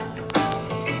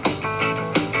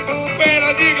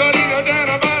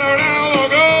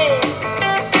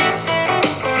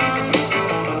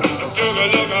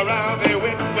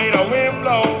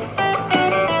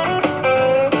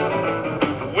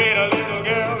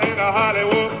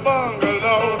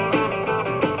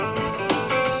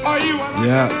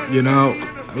Yeah,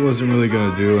 I wasn't really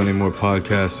going to do any more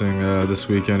podcasting this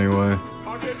week anyway.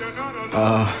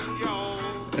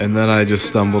 And then I just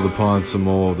stumbled upon some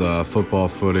old football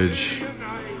footage.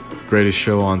 Greatest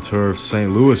show on turf, St.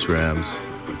 Louis Rams,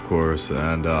 of course.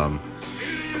 And I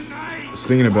was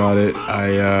thinking about it.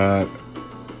 I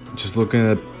just looking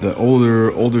at the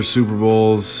older Super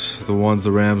Bowls, the ones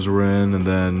the Rams were in, and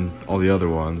then all the other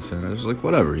ones. And I was like,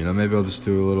 whatever, maybe I'll just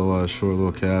do a little short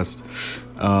little cast.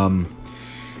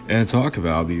 And talk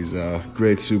about these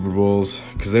great Super Bowls,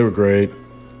 because they were great.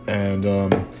 And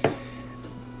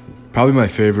probably my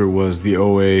favorite was the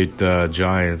 2008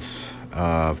 Giants,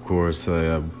 of course.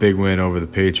 A big win over the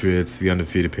Patriots, the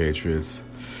undefeated Patriots.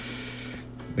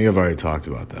 I think I've already talked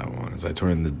about that one. As I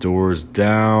turned the doors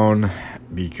down,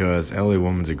 because LA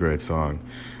Woman's a great song.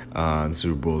 And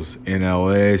Super Bowl's in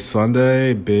LA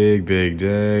Sunday, big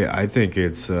day. I think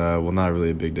it's, not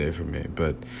really a big day for me,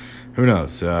 but who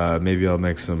knows? Maybe I'll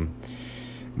make some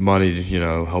money,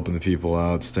 helping the people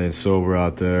out, staying sober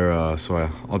out there. So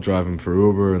I'll drive them for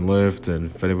Uber and Lyft, and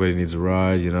if anybody needs a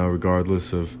ride,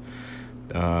 regardless of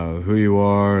who you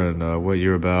are and what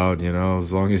you're about,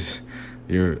 as long as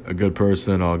you're a good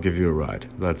person, I'll give you a ride.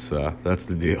 That's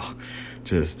the deal.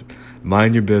 Just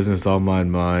mind your business, I'll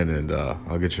mind mine, and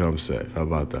I'll get you home safe. How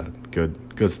about that?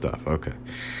 Good stuff. Okay.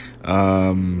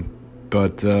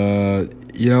 But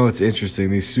it's interesting.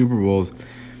 These Super Bowls,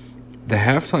 the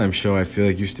halftime show, I feel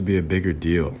like used to be a bigger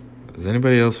deal. Does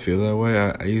anybody else feel that way?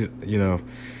 I used,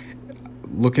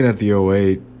 looking at the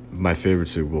 2008, my favorite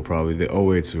Super Bowl, probably the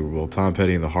 2008 Super Bowl, Tom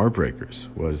Petty and the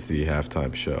Heartbreakers was the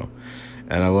halftime show.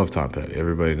 And I love Tom Petty.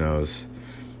 Everybody knows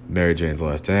Mary Jane's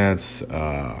Last Dance,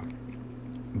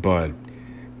 but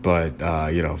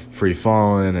Free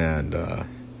Fallin' and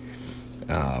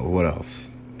what else?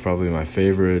 Probably my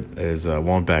favorite is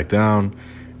Won't Back Down.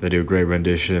 They do a great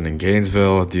rendition in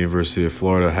Gainesville at the University of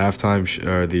Florida halftime,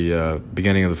 or the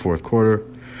beginning of the fourth quarter.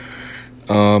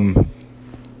 And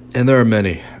there are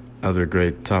many other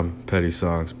great Tom Petty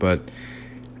songs, but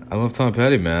I love Tom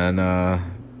Petty, man.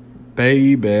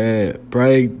 Baby,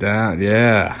 break down,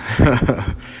 yeah.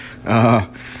 No,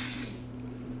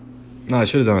 I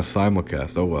should have done a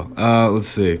simulcast. Oh well. Let's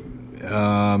see.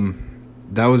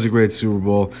 That was a great Super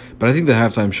Bowl, but I think the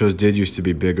halftime shows did used to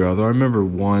be bigger. Although I remember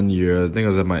one year, I think I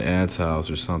was at my aunt's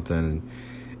house or something,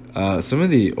 and some of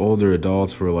the older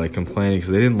adults were like complaining because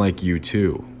they didn't like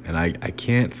U2, and I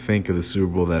can't think of the Super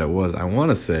Bowl that it was. I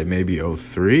want to say maybe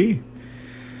 2003.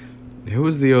 Who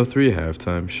was the 2003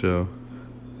 halftime show?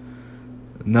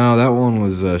 No, that one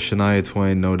was Shania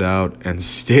Twain, No Doubt, and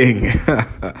Sting.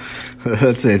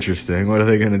 That's interesting. What are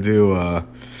they going to do?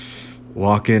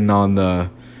 Walk in on the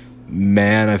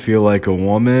Man, I Feel Like a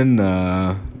Woman,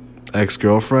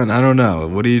 ex-girlfriend? I don't know.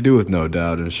 What do you do with No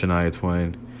Doubt and Shania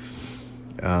Twain?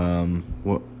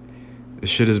 What?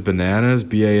 Shit is Bananas,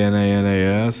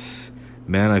 Bananas.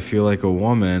 Man, I Feel Like a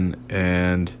Woman,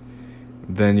 and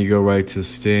then you go right to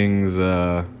Sting's,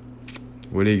 where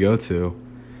do you go to?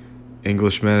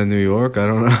 Englishman in New York? I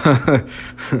don't know.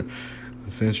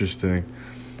 That's interesting.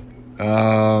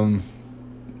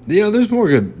 There's more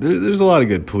good. There's a lot of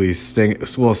good Police. Sting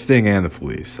and the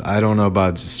Police. I don't know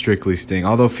about just strictly Sting.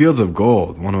 Although Fields of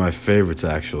Gold, one of my favorites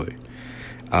actually.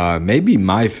 Maybe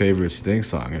my favorite Sting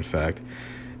song. In fact,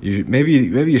 maybe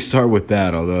you start with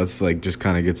that. Although it's like just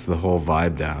kind of gets the whole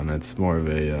vibe down. It's more of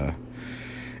a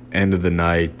end of the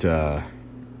night.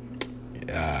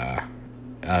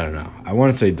 I don't know. I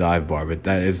want to say dive bar, but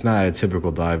that it's not a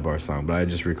typical dive bar song. But I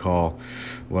just recall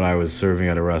when I was serving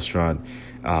at a restaurant,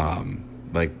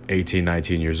 like 18,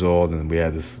 19 years old, and we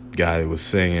had this guy that was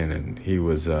singing, and he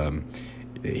would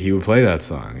play that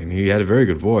song, and he had a very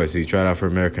good voice. He tried out for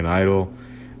American Idol.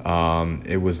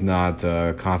 It was not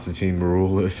Konstantin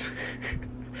Maroulis.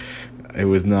 It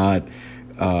was not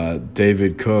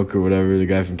David Cook or whatever, the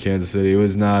guy from Kansas City. It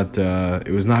was not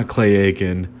Clay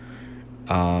Aiken.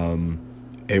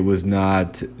 It was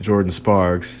not Jordan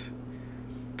Sparks.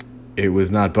 It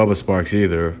was not Bubba Sparks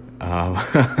either.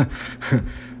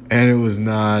 And it was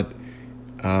not,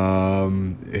 who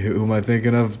am I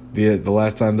thinking of? The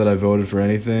last time that I voted for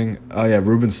anything? Oh, yeah,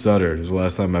 Ruben Studdard. It was the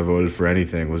last time I voted for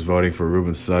anything, was voting for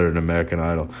Ruben Studdard in American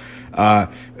Idol.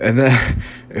 And then,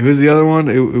 who's the other one?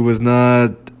 It was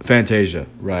not Fantasia.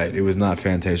 Right, it was not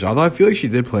Fantasia. Although I feel like she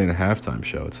did play in a halftime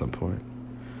show at some point.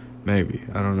 Maybe.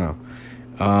 I don't know.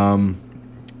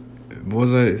 What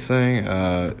was I saying?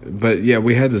 But yeah,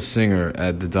 we had the singer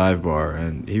at the dive bar,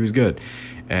 and he was good.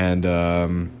 And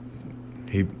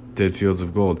he did Fields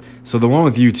of Gold. So the one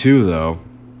with U2, though,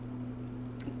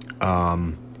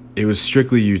 it was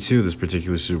strictly U2, this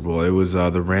particular Super Bowl. It was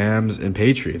the Rams and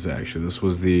Patriots, actually. This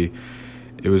was the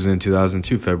It was in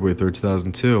 2002, February 3rd,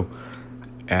 2002,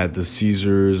 at the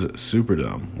Caesars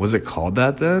Superdome. Was it called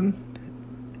that then?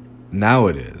 Now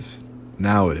it is.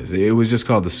 It was just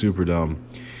called the Superdome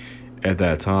at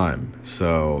that time.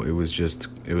 So it was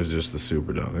just the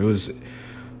Superdome. It was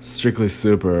strictly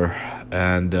super,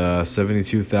 and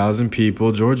 72,000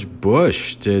 people. George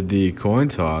Bush did the coin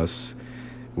toss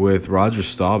with Roger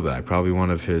Staubach, probably one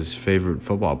of his favorite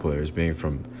football players, being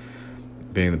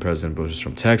the president. Bush is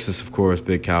from Texas, of course,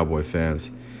 big Cowboy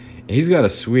fans. And he's got a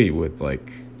suite with like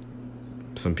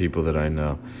some people that I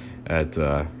know at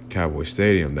Cowboy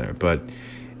Stadium there. But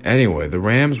anyway, the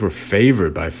Rams were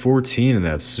favored by 14 in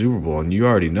that Super Bowl, and you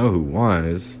already know who won.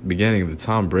 It's the beginning of the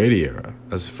Tom Brady era.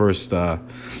 That's the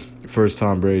first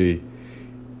Tom Brady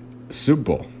Super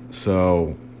Bowl.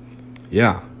 So,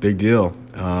 yeah, big deal.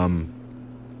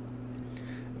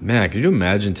 Man, could you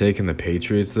imagine taking the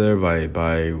Patriots there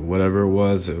by whatever it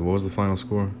was? What was the final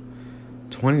score?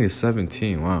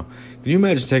 20-17. Wow. Can you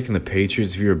imagine taking the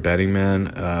Patriots if you're a betting man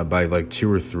by like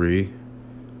 2 or 3?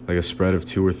 Like a spread of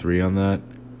 2 or 3 on that?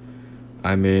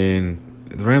 I mean,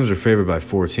 the Rams are favored by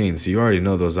 14, so you already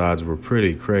know those odds were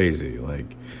pretty crazy.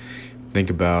 Like,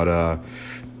 think about, I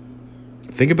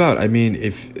mean,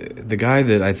 if the guy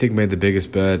that I think made the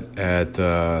biggest bet at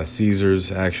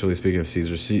Caesars, actually, speaking of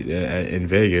Caesars, in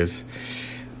Vegas,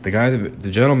 the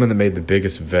gentleman that made the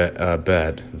biggest bet, I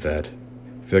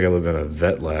feel like I live in a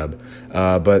vet lab,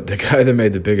 but the guy that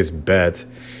made the biggest bet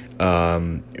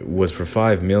was for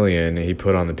 $5 million. He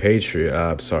put on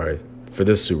the for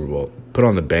this Super Bowl, put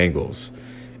on the Bengals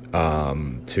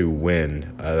to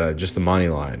win, just the money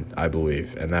line, I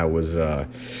believe, and that was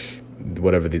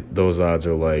whatever those odds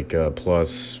are like,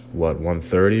 plus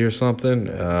 130 or something.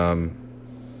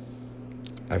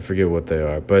 I forget what they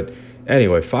are, but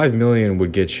anyway, $5 million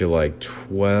would get you like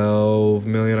 $12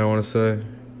 million. I want to say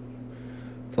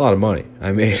it's a lot of money.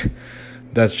 I mean,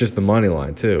 that's just the money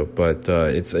line too, but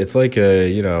it's like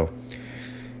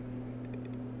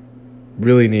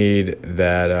really need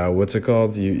that. What's it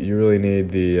called? You really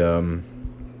need the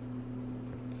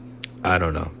I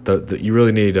don't know. You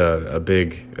really need a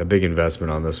big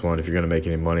investment on this one if you're going to make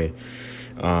any money.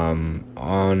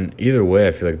 On either way,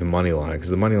 I feel like the money line, because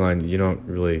the money line, you don't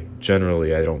really,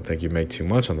 generally, I don't think you make too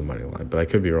much on the money line, but I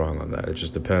could be wrong on that. It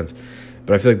just depends.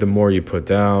 But I feel like the more you put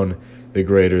down, the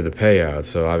greater the payout.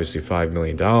 So obviously $5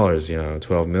 million,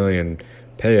 $12 million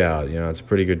payout, it's a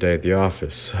pretty good day at the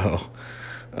office. So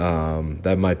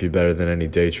that might be better than any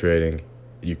day trading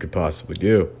you could possibly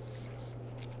do.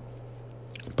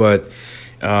 But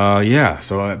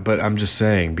but I'm just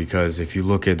saying, because if you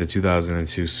look at the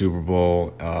 2002 Super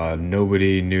Bowl,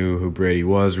 nobody knew who Brady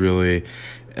was, really.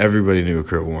 Everybody knew who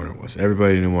Kurt Warner was.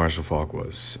 Everybody knew Marshall Faulk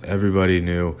was. Everybody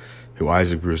knew who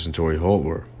Isaac Bruce and Torrey Holt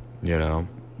were,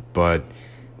 But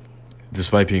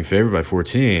despite being favored by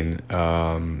 14, Bill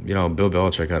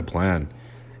Belichick had a plan.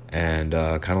 And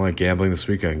kind of like gambling this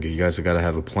weekend, you guys have got to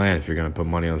have a plan if you're going to put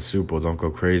money on the Super Bowl. Don't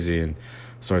go crazy and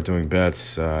start doing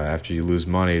bets after you lose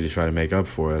money to try to make up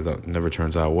for it. That never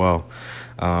turns out well.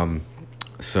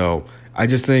 So I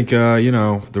just think,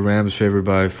 the Rams favored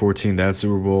by 14 that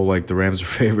Super Bowl. Like, the Rams are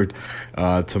favored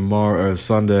tomorrow or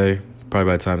Sunday.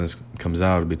 Probably by the time this comes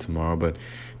out, it'll be tomorrow. But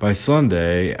by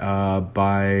Sunday,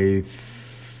 by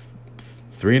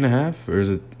 3.5, or is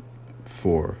it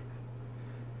 4?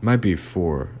 Might be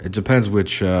 4. It depends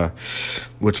which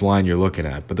line you're looking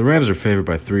at. But the Rams are favored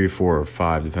by 3, 4, or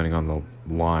 5, depending on the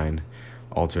line,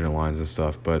 alternate lines and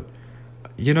stuff. But,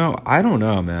 I don't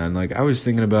know, man. Like, I was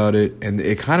thinking about it, and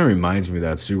it kind of reminds me of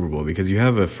that Super Bowl, because you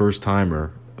have a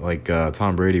first-timer, like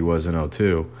Tom Brady was in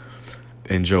 2002,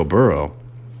 and Joe Burrow.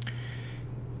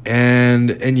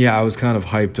 And yeah, I was kind of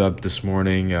hyped up this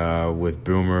morning with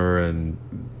Boomer and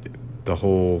the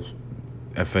whole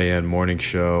FAN morning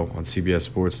show on CBS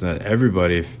Sportsnet.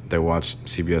 Everybody that watched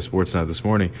CBS Sportsnet this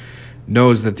morning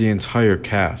knows that the entire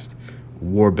cast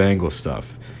wore Bengals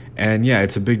stuff. And yeah,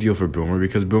 it's a big deal for Boomer,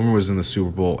 because Boomer was in the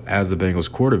Super Bowl as the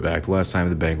Bengals quarterback the last time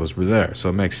the Bengals were there. So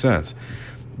it makes sense.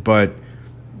 But,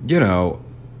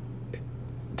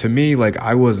 to me, like,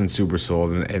 I wasn't super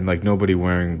sold, and like, nobody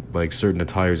wearing like certain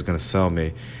attire is going to sell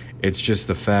me. It's just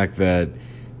the fact that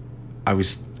I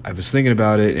was thinking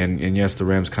about it, and yes, the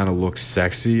Rams kind of look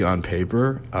sexy on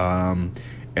paper,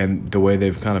 and the way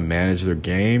they've kind of managed their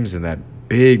games, and that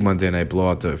big Monday night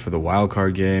blowout for the wild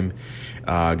card game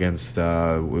against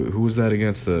who was that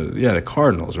against? The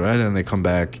Cardinals, right? And they come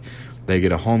back, they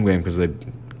get a home game because they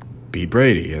beat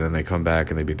Brady, and then they come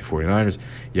back and they beat the 49ers,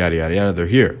 yada, yada, yada. They're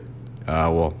here.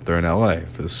 They're in LA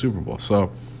for the Super Bowl.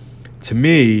 So to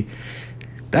me,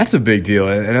 that's a big deal,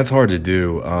 and that's hard to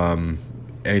do.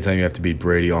 Anytime you have to beat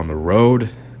Brady on the road,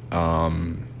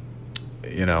 And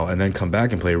then come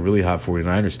back and play a really hot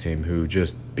 49ers team who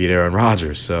just beat Aaron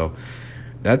Rodgers. So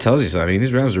that tells you something. I mean,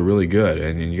 these Rams are really good,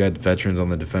 and you got veterans on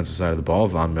the defensive side of the ball,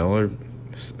 Von Miller,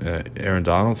 Aaron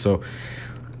Donald. So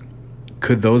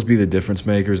could those be the difference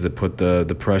makers that put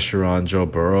the pressure on Joe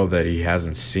Burrow that he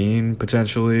hasn't seen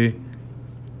potentially?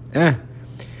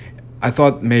 I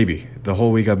thought maybe. The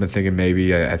whole week I've been thinking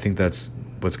maybe. I think that's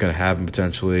what's going to happen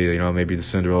potentially. Maybe the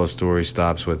Cinderella story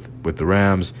stops with the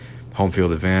Rams. Home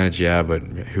field advantage, yeah, but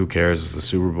who cares? It's the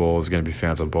Super Bowl. There's going to be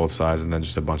fans on both sides, and then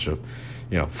just a bunch of,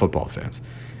 football fans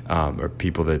or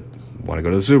people that want to go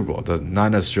to the Super Bowl. It's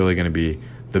not necessarily going to be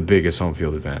the biggest home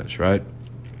field advantage, right?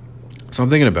 So I'm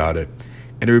thinking about it,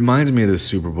 and it reminds me of this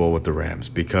Super Bowl with the Rams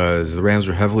because the Rams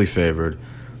were heavily favored.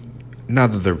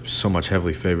 Not that they're so much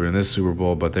heavily favored in this Super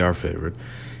Bowl, but they are favored.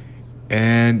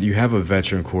 And you have a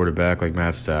veteran quarterback like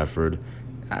Matt Stafford.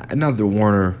 Not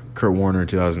that Kurt Warner in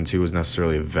 2002 was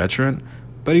necessarily a veteran,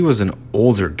 but he was an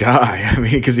older guy. I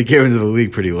mean, because he came into the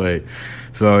league pretty late.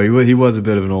 So he was a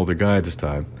bit of an older guy at this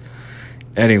time.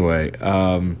 Anyway,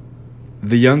 the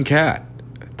young cat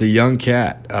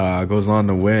goes on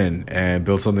to win and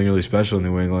build something really special in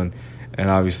New England and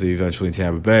obviously eventually in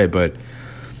Tampa Bay. But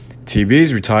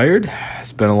TB's retired.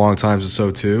 It's been a long time since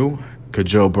 2002. Could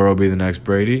Joe Burrow be the next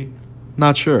Brady?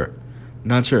 Not sure.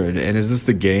 And is this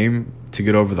the game to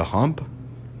get over the hump?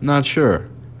 Not sure.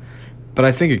 But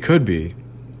I think it could be.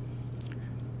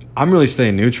 I'm really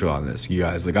staying neutral on this, you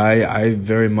guys. Like I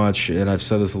very much, and I've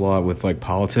said this a lot with like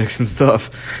politics and stuff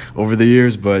over the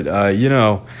years, but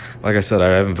like I said, I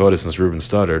haven't voted since Ruben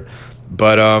stuttered.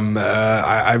 But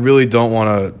I really don't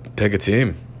want to pick a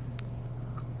team.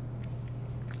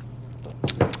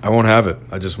 I won't have it.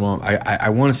 I just won't. I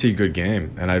want to see a good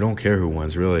game, and I don't care who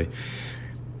wins, really.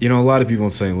 A lot of people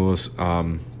in St. Louis,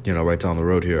 right down the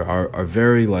road here, are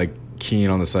very, keen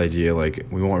on this idea,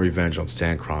 we want revenge on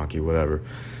Stan Kroenke, whatever.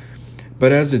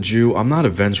 But as a Jew, I'm not a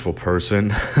vengeful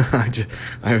person.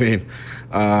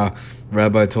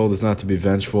 Rabbi told us not to be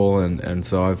vengeful, and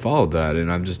so I followed that,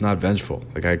 and I'm just not vengeful.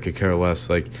 I could care less.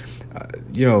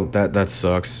 That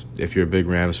sucks if you're a big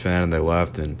Rams fan and they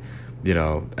left, and,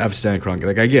 F Stan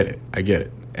Kroenke. I get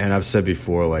it. And I've said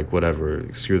before, whatever,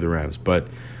 screw the Rams. But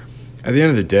at the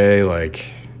end of the day,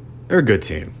 they're a good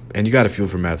team. And you got to feel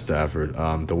for Matt Stafford,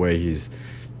 the way he's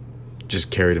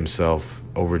just carried himself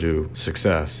over to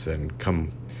success and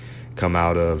come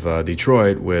out of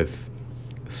Detroit with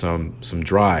some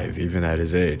drive, even at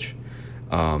his age.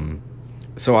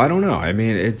 So I don't know. I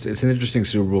mean, it's an interesting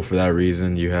Super Bowl for that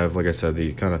reason. You have, like I said,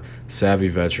 the kind of savvy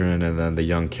veteran and then the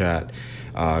young cat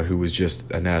who was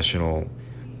just a national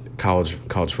college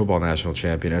football national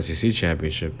champion, SEC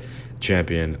championship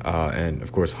champion, and,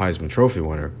 of course, Heisman Trophy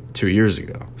winner 2 years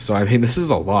ago. So, I mean, this is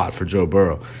a lot for Joe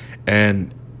Burrow.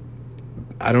 And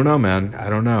I don't know, man. I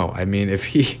don't know. I mean,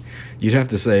 you'd have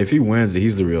to say, if he wins,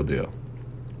 he's the real deal.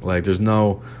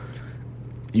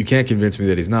 You can't convince me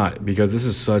that he's not, because this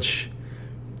is such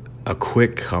a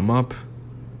quick come-up.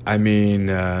 I mean,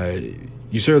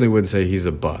 you certainly wouldn't say he's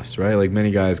a bust, right? Many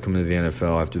guys come into the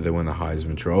NFL after they win the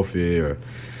Heisman Trophy or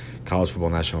college football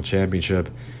national championship,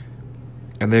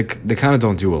 and they kind of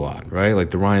don't do a lot, right?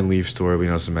 The Ryan Leaf story, we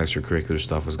know some extracurricular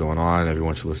stuff was going on.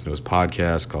 Everyone should listen to his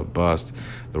podcast called Bust,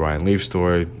 the Ryan Leaf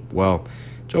story. Well,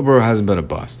 Joe Burrow hasn't been a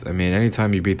bust. I mean,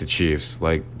 anytime you beat the Chiefs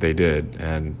like they did,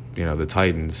 and, the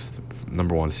Titans,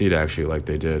 number one seed actually, like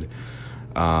they did,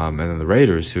 and then the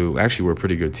Raiders, who actually were a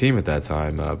pretty good team at that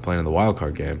time, playing in the wild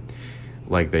card game,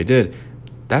 like they did,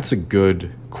 that's a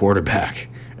good quarterback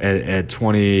at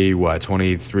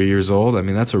 23 years old. I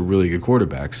mean, that's a really good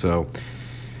quarterback. So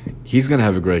he's going to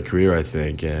have a great career, I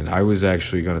think. And I was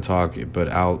actually going to talk, but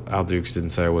Al Dukes didn't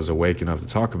say I was awake enough to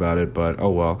talk about it. But, oh,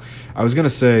 well. I was going to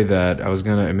say that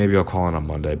and maybe I'll call in on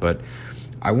Monday. But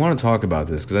I want to talk about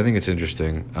this because I think it's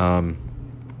interesting.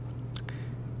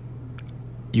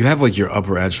 You have, your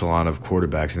upper echelon of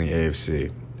quarterbacks in the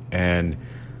AFC. And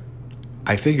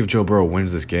I think if Joe Burrow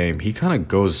wins this game, he kind of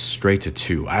goes straight to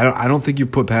 2. I don't think you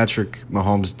put Patrick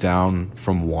Mahomes down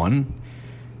from 1.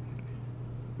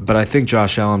 But I think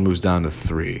Josh Allen moves down to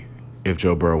 3 if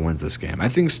Joe Burrow wins this game. I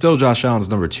think still Josh Allen's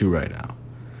number 2 right now.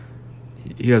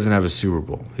 He doesn't have a Super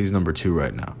Bowl. He's number 2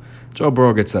 right now. Joe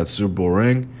Burrow gets that Super Bowl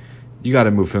ring. You got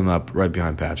to move him up right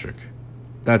behind Patrick.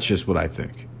 That's just what I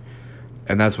think.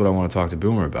 And that's what I want to talk to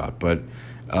Boomer about. But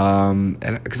and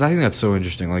because I think that's so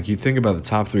interesting. You think about the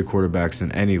top 3 quarterbacks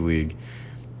in any league,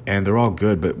 and they're all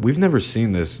good. But we've never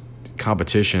seen this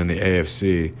competition in the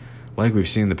AFC like we've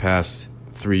seen the past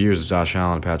 3 years of Josh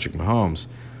Allen and Patrick Mahomes,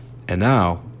 and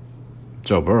now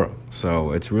Joe Burrow.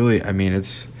 So it's really, I mean,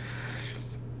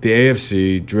 the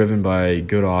AFC, driven by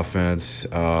good offense,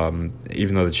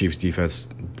 even though the Chiefs' defense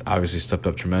obviously stepped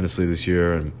up tremendously this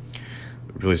year, and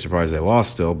really surprised they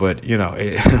lost still. But,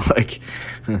 like,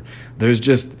 there's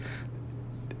just,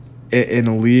 in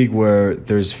a league where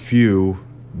there's few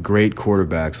great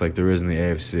quarterbacks like there is in the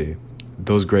AFC,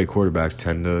 those great quarterbacks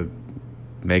tend to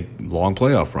make long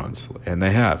playoff runs, and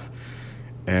they have.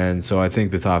 And so I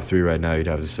think the top three right now, you'd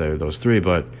have to say are those three.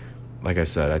 But like I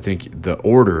said, I think the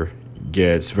order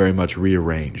gets very much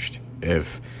rearranged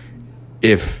if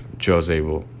Joe's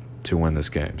able to win this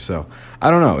game. So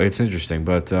I don't know. It's interesting,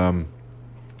 but I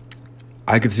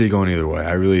could see it going either way.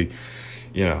 I really,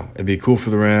 it'd be cool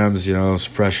for the Rams. It's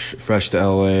fresh to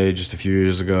LA just a few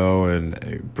years ago, and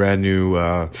a brand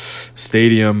new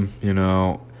stadium.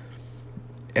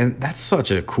 And that's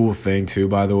such a cool thing too.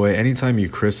 By the way, anytime you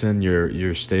christen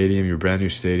your stadium, your brand new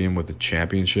stadium, with a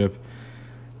championship,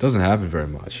 it doesn't happen very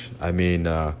much. I mean,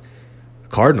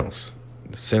 Cardinals,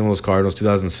 St. Louis Cardinals,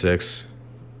 2006.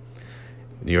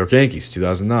 New York Yankees,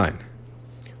 2009.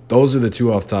 Those are the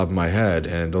two off the top of my head,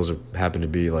 and those happen to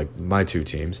be like my two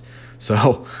teams.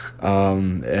 So,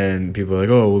 and people are like,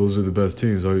 "Oh, well, those are the best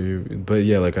teams." But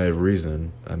yeah, like I have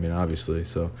reason. I mean, obviously.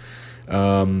 So,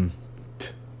 I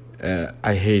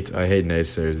hate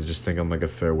naysayers that just think I'm like a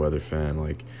fair weather fan.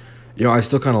 Like, I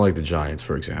still kind of like the Giants,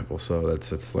 for example. So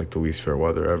that's like the least fair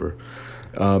weather ever.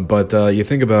 But you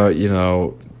think about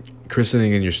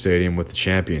christening in your stadium with the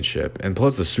championship, and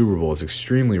plus the Super Bowl is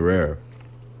extremely rare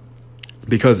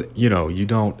because you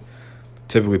don't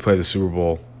typically play the Super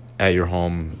Bowl at your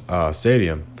home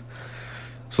stadium.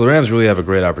 So the Rams really have a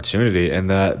great opportunity, and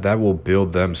that will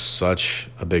build them such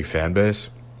a big fan base.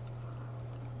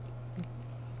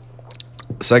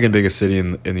 Second biggest city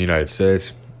in the United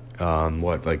States,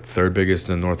 third biggest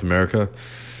in North America,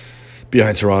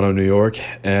 behind Toronto, New York,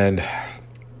 and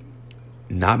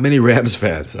not many Rams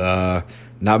fans.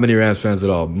 Not many Rams fans at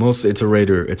all. Mostly, it's a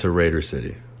Raider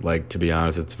city. Like, to be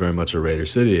honest, it's very much a Raider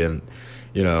city, and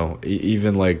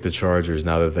even like the Chargers,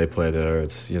 now that they play there,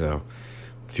 it's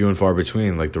few and far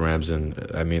between. Like the Rams and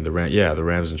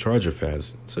Charger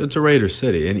fans. So it's a Raider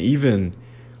city, and even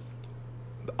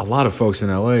a lot of folks in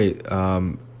LA,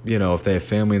 if they have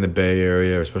family in the Bay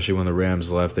Area, especially when the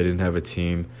Rams left, they didn't have a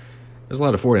team. There's a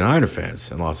lot of 49er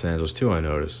fans in Los Angeles too, I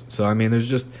noticed. So I mean,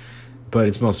 but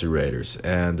it's mostly Raiders,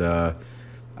 and I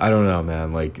don't know,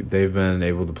 man. Like, they've been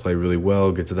able to play really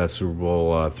well, get to that Super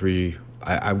Bowl 3.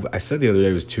 I said the other day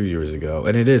it was 2 years ago,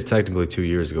 and it is technically 2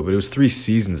 years ago, but it was 3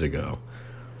 seasons ago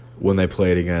when they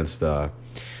played against the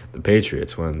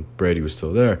Patriots when Brady was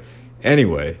still there.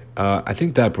 Anyway, I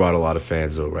think that brought a lot of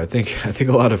fans over. I think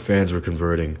a lot of fans were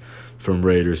converting from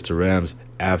Raiders to Rams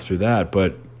after that,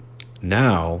 but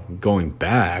now going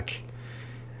back,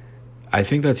 I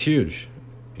think that's huge.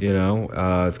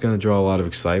 It's going to draw a lot of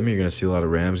excitement. You're going to see a lot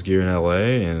of Rams gear in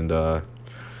LA, and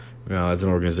as an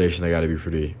organization, they got to be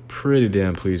pretty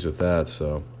damn pleased with that.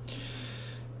 So,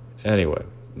 anyway,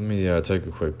 let me take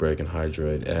a quick break and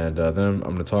hydrate, and then I'm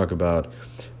going to talk about a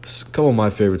couple of my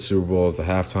favorite Super Bowls, the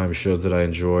halftime shows that I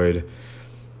enjoyed,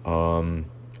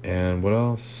 and what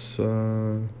else? I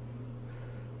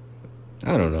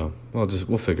don't know.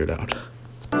 We'll figure it out.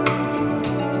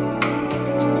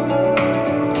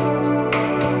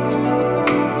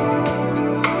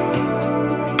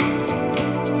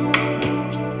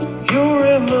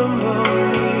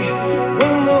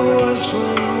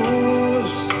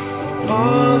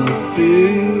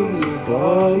 Fields of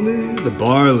barley. The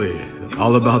barley.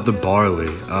 All about the barley.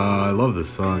 I love this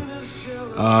song.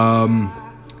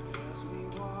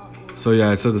 So yeah,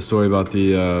 I said the story about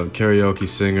the karaoke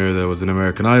singer that was an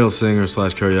American Idol singer /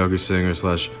 karaoke singer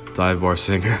 / dive bar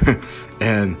singer.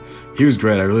 And he was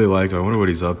great. I really liked him. I wonder what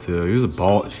he's up to. He was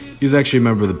actually a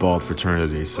member of the Bald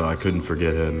fraternity, so I couldn't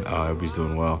forget him. I hope he's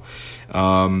doing well.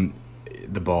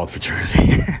 The Bald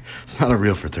fraternity. It's not a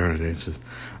real fraternity. It's just,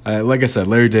 like I said,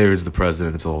 Larry David's the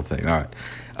president. It's the whole thing. All right.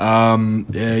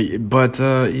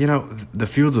 The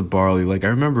Fields of Barley, like I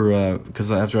remember,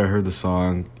 because after I heard the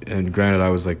song, and granted I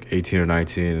was like 18 or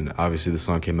 19, and obviously the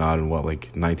song came out in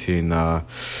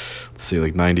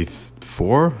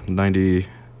 94,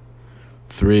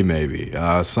 93 maybe,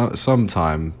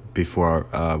 sometime before,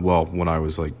 when I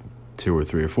was like 2 or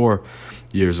 3 or 4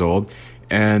 years old,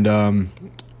 and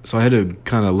so I had to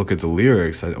kind of look at the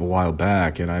lyrics a while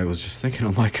back, and I was just thinking,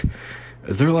 I'm like,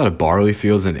 is there a lot of barley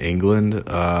fields in England?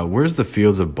 Where's the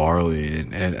fields of barley?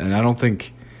 And I don't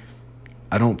think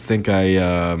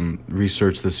I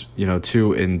researched this,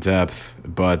 too in depth,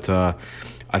 but I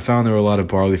found there were a lot of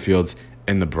barley fields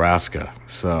in Nebraska.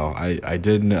 So I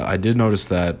did notice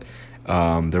that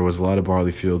there was a lot of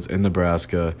barley fields in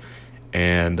Nebraska,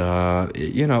 And,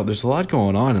 there's a lot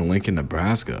going on in Lincoln,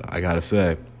 Nebraska, I got to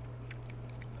say.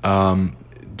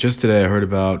 Just today I heard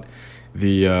about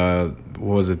the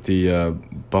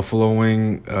Buffalo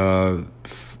Wing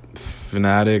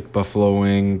fanatic Buffalo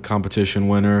Wing competition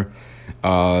winner,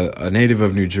 a native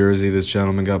of New Jersey. This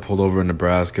gentleman got pulled over in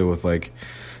Nebraska with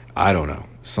I don't know,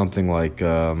 something like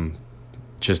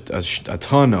just a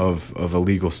ton of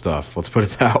illegal stuff. Let's put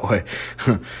it that way.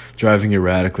 Driving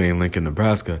erratically in Lincoln,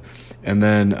 Nebraska. And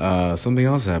then something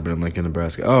else happened in Lincoln,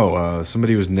 Nebraska.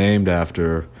 Somebody was named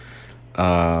after,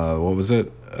 what was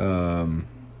it?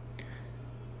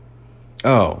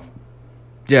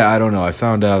 Yeah, I don't know. I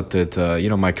found out that,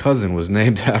 my cousin was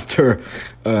named after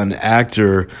an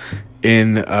actor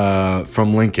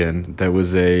from Lincoln that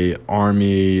was a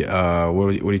Army,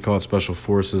 what do you call it, Special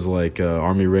Forces,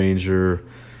 Army Ranger,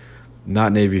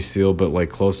 not Navy SEAL, but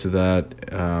close to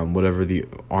that, whatever the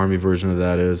Army version of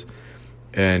that is.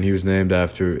 And he was named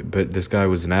after, but this guy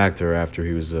was an actor after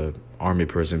he was a Army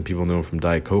person. People knew him from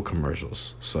Diet Coke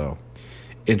commercials. So,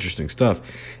 interesting stuff.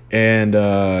 And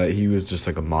he was just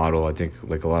a model. I think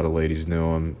a lot of ladies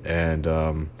knew him.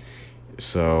 And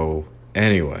so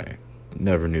anyway,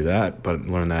 never knew that, but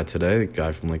learned that today. The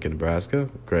guy from Lincoln, Nebraska,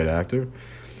 great actor.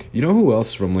 You know who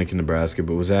else from Lincoln, Nebraska,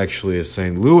 but was actually a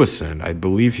St. Louisan? I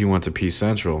believe he went to Peace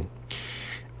Central.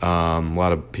 A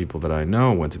lot of people that I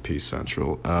know went to Peace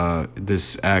Central.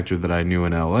 This actor that I knew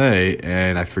in L.A.,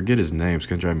 and I forget his name. It's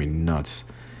going to drive me nuts.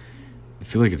 I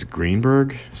feel like it's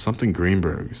Greenberg. Something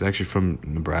Greenberg. He's actually from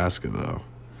Nebraska, though.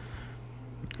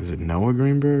 Is it Noah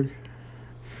Greenberg?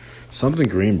 Something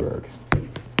Greenberg.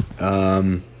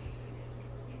 Brian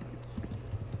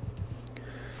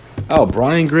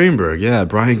Greenberg. Yeah,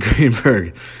 Brian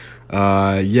Greenberg.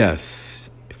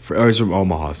 Yes. He's from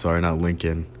Omaha. Sorry, not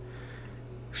Lincoln.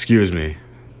 Excuse me.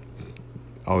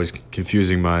 Always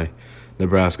confusing my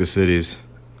Nebraska cities.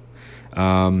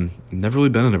 Never really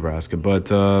been in Nebraska, but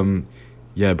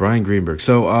yeah, Brian Greenberg.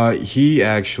 So he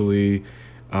actually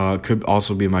could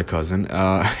also be my cousin.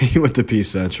 He went to Peace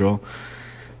Central,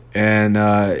 and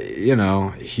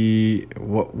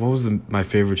what was my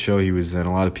favorite show he was in?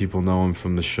 A lot of people know him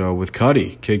from the show with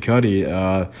Cudi, Kid Cudi,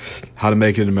 How to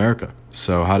Make It in America.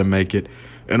 So How to Make It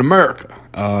in America.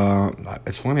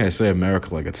 It's funny I say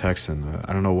America like a Texan.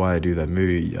 I don't know why I do that.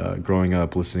 Maybe growing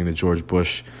up listening to George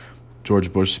Bush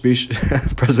speech,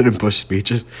 President Bush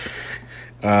speeches.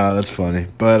 That's funny.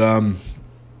 But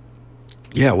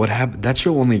yeah, what happened? That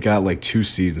show only got 2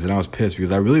 seasons, and I was pissed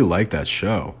because I really liked that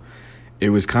show. It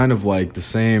was kind of like the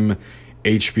same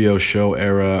HBO show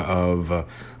era of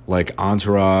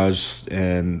Entourage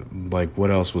and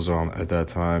what else was on at that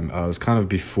time. It was kind of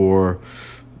before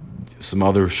some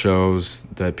other shows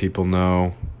that people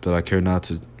know that I care not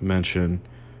to mention.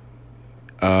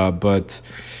 But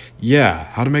yeah,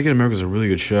 How to Make It in America is a really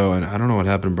good show, and I don't know what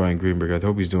happened to Brian Greenberg. I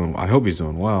hope he's doing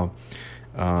well.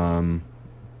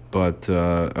 But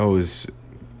it was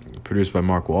produced by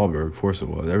Mark Wahlberg. Of course it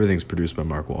was. Everything's produced by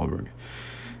Mark Wahlberg.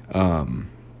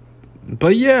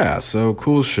 But yeah, so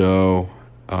cool show.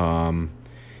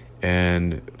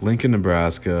 And Lincoln,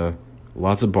 Nebraska,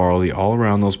 lots of barley all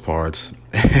around those parts.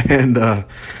 And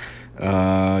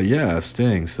yeah,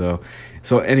 Sting. So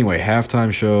anyway,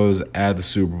 halftime shows at the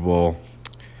Super Bowl.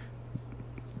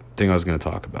 Thing I was going to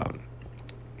talk about.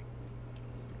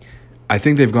 I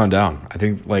think they've gone down. I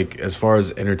think as far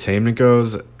as entertainment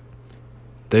goes,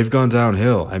 they've gone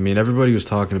downhill. I mean, everybody was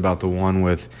talking about the one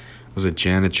with, was it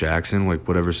Janet Jackson,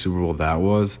 whatever Super Bowl that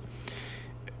was,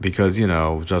 because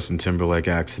Justin Timberlake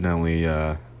accidentally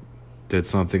did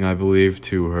something, I believe,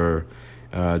 to her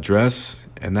dress,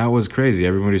 and that was crazy.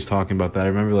 Everybody was talking about that. I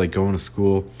remember going to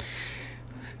school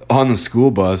on the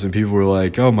school bus, and people were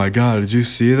like, "Oh my God, did you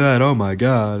see that? Oh my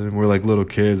God!" And we're little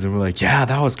kids, and we're like, "Yeah,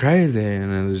 that was crazy."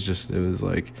 And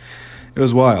it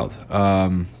was wild.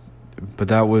 But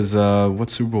that was what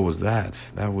Super Bowl was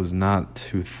that? That was not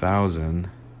 2000.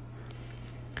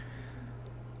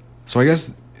 So I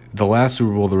guess the last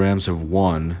Super Bowl the Rams have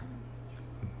won.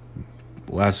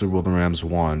 Last Super Bowl the Rams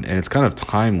won, and it's kind of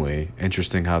timely.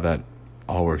 Interesting how that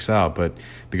all works out, but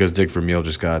because Dick Vermeil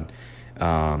just got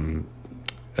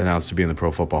announced to be in the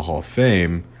Pro Football Hall of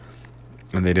Fame,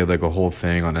 and they did a whole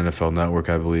thing on NFL Network,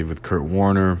 I believe, with Kurt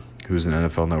Warner, who's an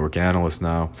NFL Network analyst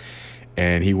now,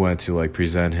 and he went to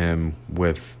present him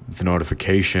with the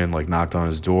notification, knocked on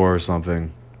his door or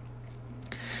something.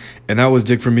 And that was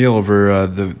Dick Vermeil over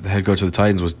the head coach of the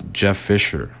Titans was Jeff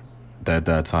Fisher at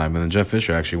that time. And then Jeff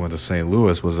Fisher actually went to St.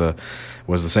 Louis, was the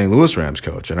St. Louis Rams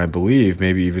coach. And I believe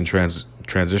maybe even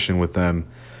transitioned with them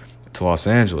to Los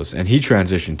Angeles. And he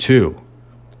transitioned too.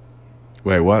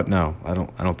 Wait, what? No, I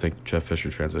don't. I don't think Jeff Fisher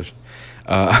transitioned.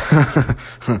 Uh,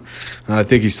 I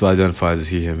think he still identifies as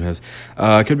he, him, his.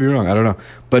 I could be wrong. I don't know,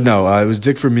 but no, it was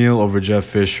Dick Vermeil over Jeff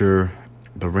Fisher.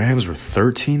 The Rams were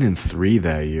 13-3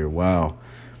 that year. Wow,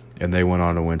 and they went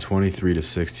on to win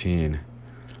 23-16.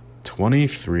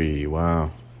 23.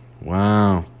 Wow,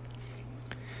 wow.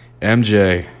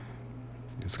 MJ. I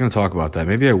was going to talk about that.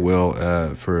 Maybe I will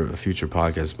for a future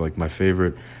podcast. Like my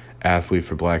favorite athlete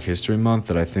for Black History Month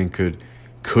that I think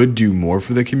could do more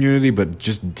for the community, but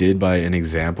just did by an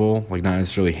example, like not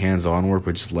necessarily hands-on work,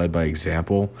 but just led by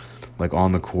example, like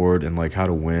on the court and like how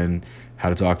to win, how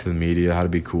to talk to the media, how to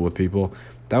be cool with people.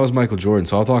 That was Michael Jordan,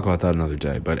 so I'll talk about that another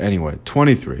day. But anyway,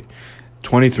 23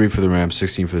 for the Rams,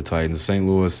 16 for the Titans, St.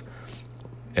 Louis,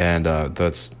 and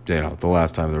that's the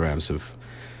last time the Rams have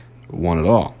won it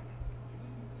all.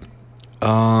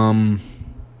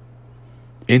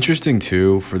 Interesting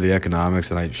too for the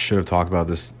economics, and I should have talked about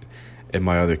this in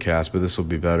my other cast, but this will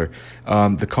be better.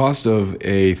 The cost of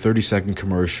a 30-second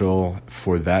commercial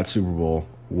for that Super Bowl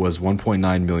was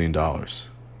 $1.9 million.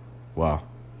 Wow.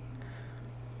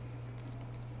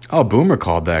 Oh, Boomer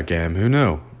called that game. Who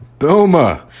knew?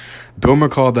 Boomer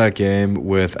called that game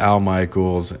with Al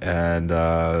Michaels and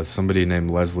somebody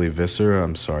named Leslie Visser.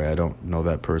 I'm sorry, I don't know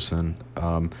that person.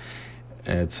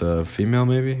 It's a female,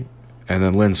 maybe? And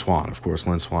then Lynn Swann, of course.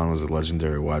 Lynn Swann was a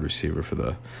legendary wide receiver for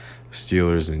the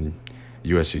Steelers and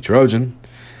USC Trojan.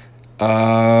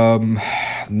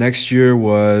 Next year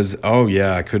was,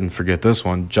 I couldn't forget this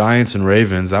one. Giants and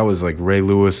Ravens. That was like Ray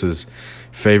Lewis's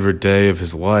favorite day of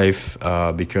his life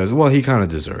because, well, he kind of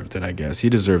deserved it, I guess. He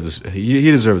deserved this. He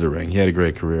deserved the ring. He had a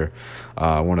great career.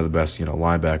 One of the best,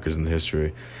 linebackers in the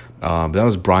history. That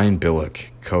was Brian Billick,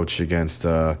 coach against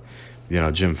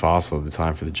Jim Fossil at the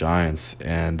time for the Giants.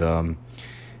 And,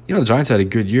 the Giants had a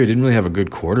good year. Didn't really have a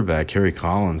good quarterback, Kerry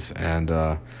Collins. And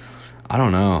I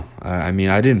don't know. I mean,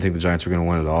 I didn't think the Giants were going to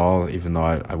win it all, even though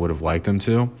I would have liked them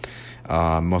to.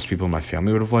 Most people in my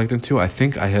family would have liked them to. I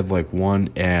think I had, one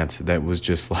aunt that was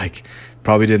just,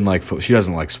 probably didn't like football. She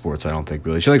doesn't like sports, I don't think,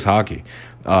 really. She likes hockey.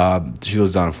 She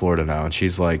lives down in Florida now, and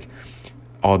she's, all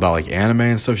about, anime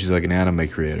and stuff. She's, an anime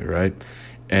creator, right?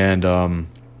 And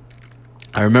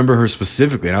I remember her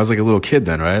specifically, and I was a little kid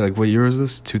then, right? What year was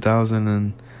this?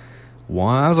 2001?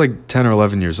 I was 10 or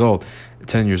 11 years old.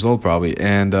 10 years old probably.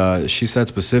 And she said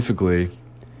specifically,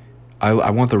 I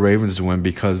want the Ravens to win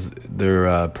because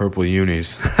they're purple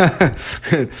unis. And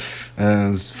it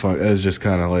was fun. It was just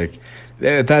kind of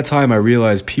at that time I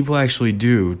realized people actually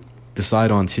do decide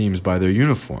on teams by their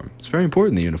uniform. It's very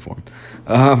important, the uniform.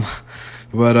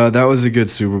 But that was a good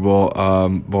Super Bowl.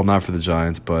 Well, not for the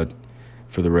Giants, but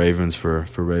for the Ravens, for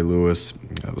Ray Lewis.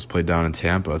 It was played down in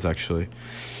Tampa. It's actually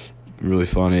really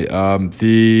funny.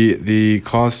 The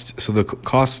cost,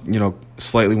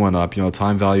 slightly went up.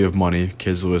 Time value of money.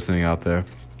 Kids listening out there,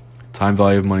 time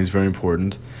value of money is very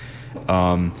important.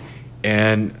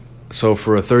 And so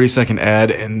for a 30-second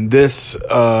ad in this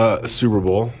Super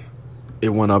Bowl, it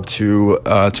went up to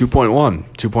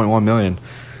 $2.1 million,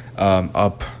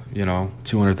 up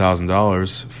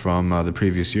 $200,000 from the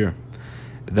previous year.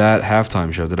 That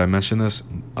halftime show, did I mention this?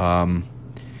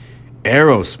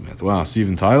 Aerosmith. Wow,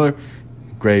 Steven Tyler.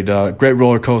 Great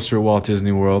roller coaster at Walt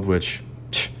Disney World, which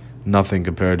nothing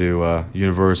compared to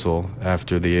Universal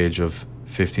after the age of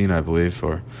 15, I believe,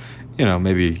 or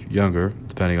maybe younger,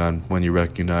 depending on when you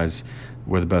recognize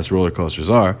where the best roller coasters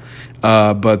are.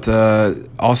 But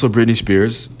also Britney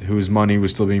Spears, whose money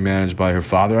was still being managed by her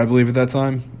father, I believe, at that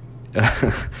time.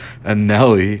 And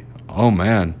Nelly. Oh,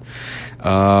 man.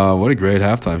 What a great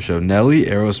halftime show. Nelly,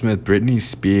 Aerosmith, Britney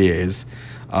Spears,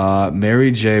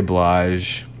 Mary J.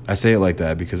 Blige. I say it like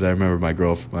that because I remember I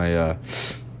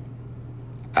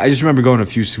just remember going to a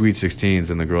few Sweet 16s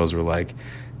and the girls were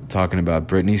talking about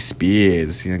Britney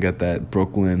Spears. Got that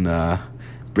Brooklyn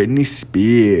Britney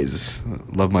Spears.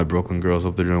 Love my Brooklyn girls.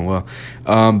 Hope they're doing well.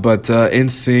 But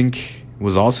NSYNC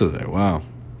was also there. Wow.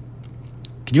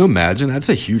 Can you imagine? That's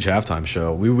a huge halftime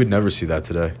show. We would never see that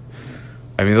today.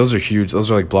 I mean, those are huge. Those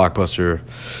are blockbuster.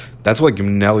 That's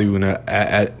Nelly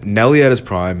Nelly at his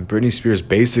prime. Britney Spears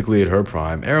basically at her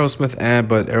prime. Aerosmith,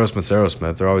 but Aerosmith's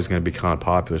Aerosmith. They're always going to be kind of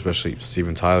popular, especially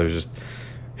Steven Tyler, just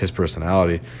his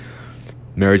personality.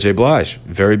 Mary J. Blige,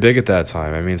 very big at that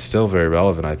time. I mean, still very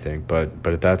relevant, I think, but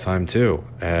at that time too.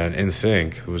 And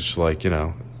NSYNC was just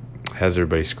has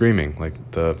everybody screaming,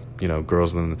 the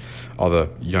girls and all the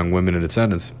young women in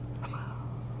attendance.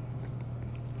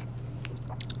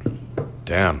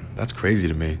 Damn, that's crazy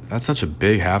to me. That's such a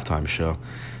big halftime show.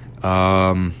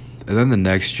 And then the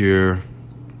next year,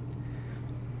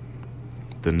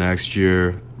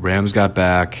 Rams got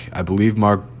back. I believe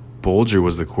Mark Bulger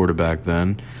was the quarterback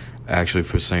then, actually,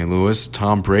 for St. Louis.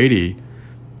 Tom Brady,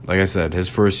 like I said, his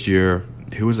first year,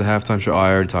 who was the halftime show? Oh,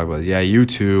 I already talked about it. Yeah,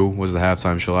 U2 was the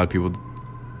halftime show. A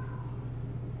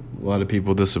lot of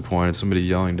people disappointed. Somebody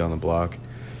yelling down the block.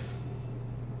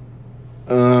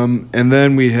 And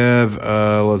then we have,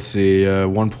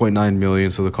 1.9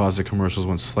 million, so the cost of commercials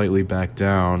went slightly back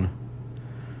down.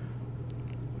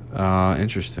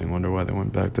 Interesting. Wonder why they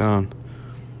went back down.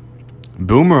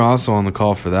 Boomer also on the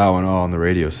call for that one. Oh, on the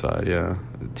radio side, yeah.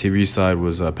 The TV side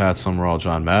was Pat Summerall,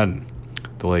 John Madden,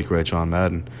 the late great John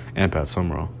Madden, and Pat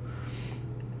Summerall.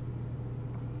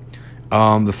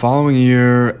 The following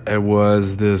year, it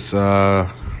was this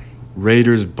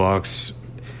Raiders-Bucks,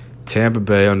 Tampa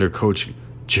Bay under Coach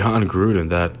John Gruden,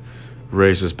 that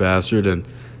racist bastard, and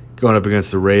going up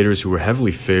against the Raiders, who were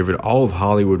heavily favored. All of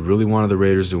Hollywood really wanted the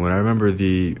Raiders to win. I remember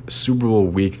the Super Bowl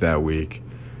week that week.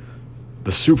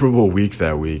 They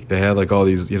had like all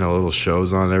these, little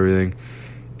shows on and everything.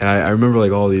 And I remember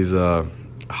like all these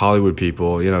Hollywood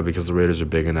people, because the Raiders are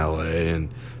big in LA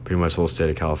and pretty much the whole state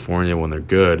of California when they're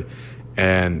good.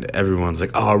 And everyone's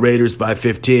like, oh, Raiders by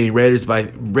 15, Raiders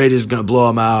going to blow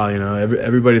them out.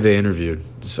 Everybody they interviewed,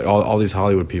 just like all these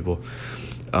Hollywood people.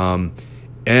 And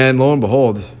lo and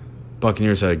behold,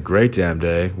 Buccaneers had a great damn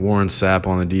day. Warren Sapp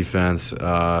on the defense.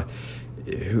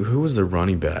 Who was their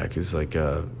running back? He was like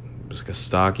a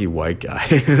stocky white guy.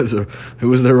 Who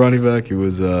was their running back? He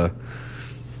was I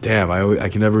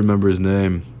can never remember his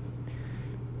name.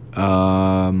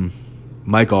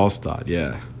 Mike Allstott,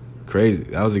 yeah. Crazy.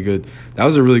 That was a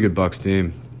really good Bucs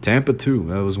team. Tampa 2.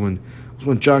 That was when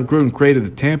John Gruden created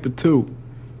the Tampa 2.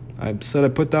 I said I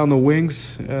put down the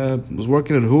wings. Was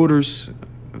working at Hooters.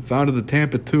 Founded the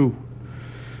Tampa 2.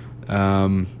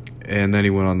 And then he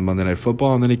went on Monday Night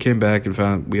Football, and then he came back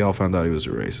and we all found out he was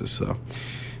a racist. So,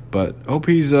 but hope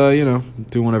he's doing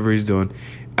whatever he's doing.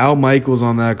 Al Michaels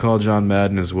on that call, John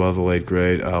Madden as well, the late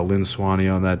great. Lynn Swanee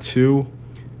on that too,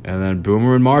 and then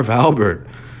Boomer and Marv Albert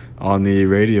on the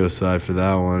radio side for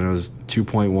that one. It was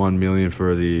 $2.1 million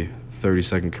for the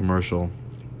 30-second commercial.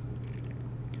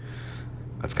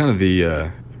 That's kind of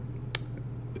the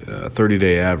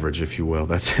 30-day average, if you will.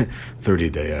 That's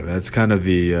 30-day average. That's kind of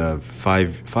the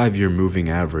five-year moving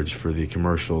average for the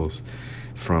commercials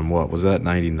from, what was that,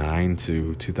 99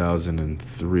 to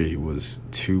 2003 was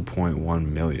 $2.1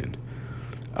 million.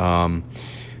 A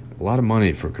lot of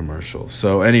money for commercials.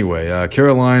 So anyway,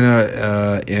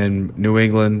 Carolina and New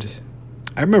England.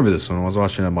 I remember this one. I was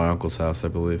watching it at my uncle's house, I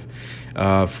believe,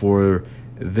 for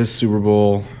this Super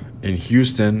Bowl in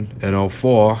Houston in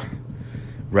 2004.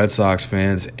 Red Sox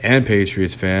fans and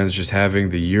Patriots fans just having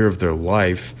the year of their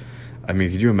life. I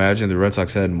mean, could you imagine the Red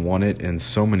Sox hadn't won it in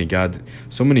so many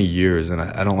years? And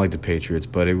I don't like the Patriots,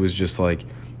 but it was just like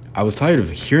I was tired of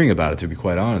hearing about it, to be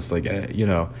quite honest. Like,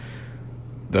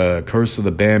 the curse of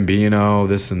the Bambino,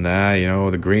 this and that,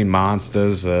 the Green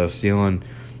Monsters stealing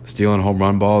home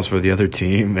run balls for the other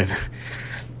team. And,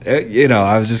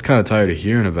 I was just kind of tired of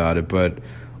hearing about it, but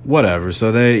whatever.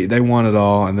 So they won it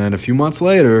all. And then a few months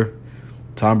later,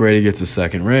 Tom Brady gets a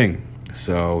second ring.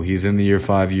 So he's in the year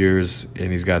 5 years,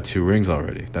 and he's got 2 rings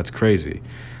already. That's crazy.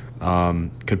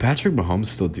 Could Patrick Mahomes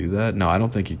still do that? No, I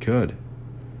don't think he could.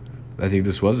 I think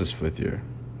this was his 5th year.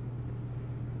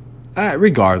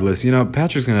 Regardless,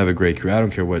 Patrick's going to have a great career. I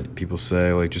don't care what people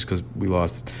say, like, just because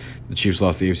the Chiefs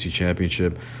lost the AFC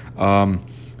Championship.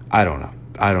 I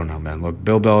don't know, man. Look,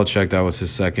 Bill Belichick, that was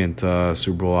his second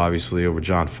Super Bowl, obviously, over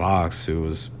John Fox,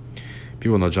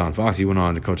 people know John Fox. He went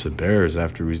on to coach the Bears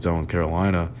after he was done with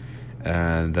Carolina.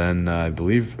 And then I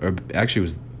believe, or actually it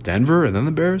was Denver and then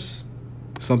the Bears?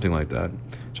 Something like that.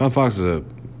 John Fox is a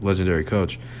legendary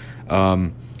coach.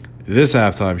 This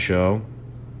halftime show,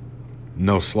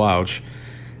 no slouch.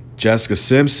 Jessica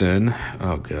Simpson,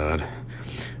 oh God.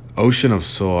 Ocean of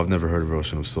Soul, I've never heard of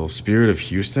Ocean of Soul. Spirit of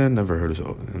Houston, never heard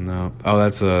of. No. Oh,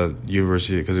 that's a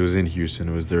university, because it was in Houston.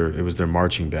 It was their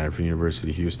marching band for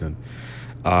University of Houston.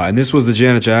 And this was the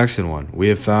Janet Jackson one. We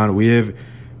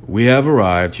have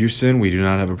arrived. Houston, we do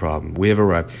not have a problem. We have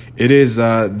arrived. It is,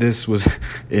 this was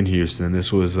in Houston.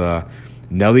 This was,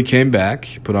 Nelly came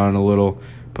back, put on a little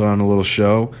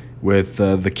show with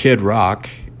the Kid Rock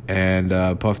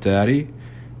and Puff Daddy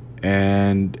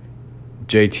and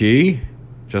JT,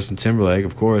 Justin Timberlake,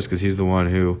 of course, because he's the one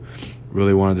who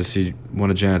really wanted to see one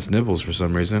of Janet's nipples for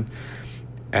some reason.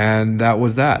 And that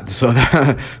was that. So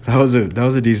that was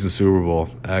a decent Super Bowl,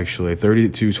 actually.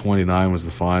 32-29 was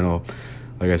the final.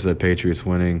 Like I said, Patriots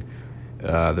winning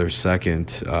their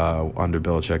second under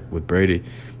Belichick with Brady.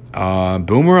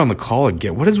 Boomer on the call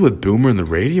again. What is with Boomer and the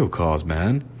radio calls,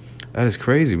 man? That is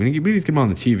crazy. We need to get him on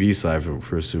the TV side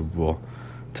for a Super Bowl.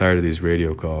 Tired of these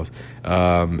radio calls.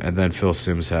 And then Phil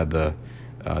Simms had the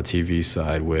TV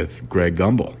side with Greg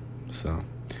Gumbel. So,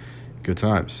 good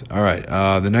times. All right.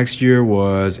 The next year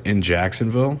was in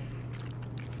Jacksonville.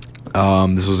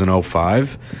 This was in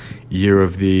 2005, year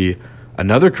of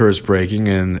another curse breaking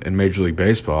in Major League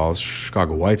Baseball,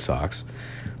 Chicago White Sox.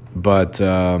 But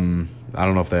I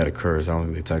don't know if they had a curse. I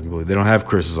don't think they don't have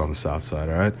curses on the South Side,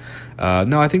 all right?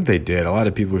 No, I think they did. A lot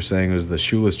of people were saying it was the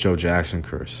shoeless Joe Jackson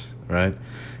curse, right?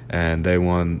 And they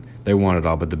won it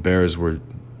all, but the Bears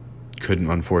couldn't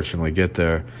unfortunately get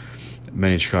there.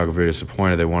 Many in Chicago very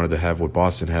disappointed. They wanted to have what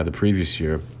Boston had the previous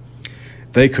year.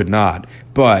 They could not,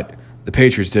 but the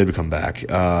Patriots did come back.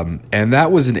 And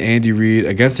that was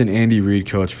against an Andy Reid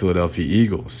coach Philadelphia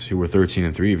Eagles, who were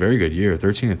 13-3. Very good year,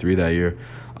 13-3 that year.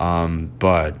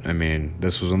 But, I mean,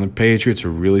 this was when the Patriots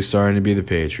were really starting to be the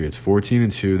Patriots.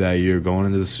 14-2 that year, going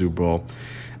into the Super Bowl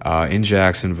in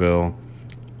Jacksonville.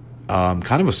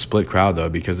 Kind of a split crowd, though,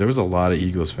 because there was a lot of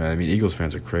Eagles fans. I mean, Eagles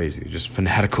fans are crazy, just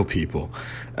fanatical people.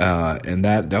 And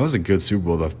that was a good Super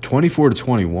Bowl, though.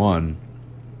 24-21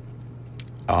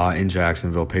 in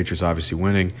Jacksonville. Patriots obviously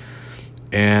winning.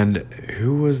 And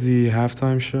who was the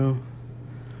halftime show?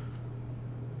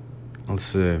 Let's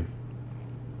see.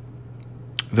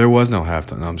 There was no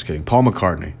halftime. No, I'm just kidding. Paul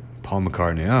McCartney.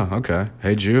 Oh, okay.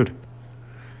 Hey, Jude.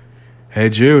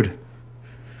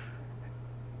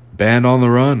 Band on the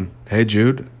Run. Hey,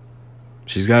 Jude.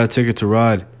 She's got a ticket to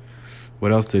ride.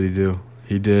 What else did he do?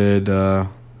 He did, what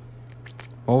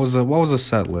was the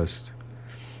set list?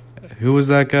 Who was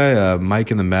that guy?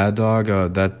 Mike and the Mad Dog,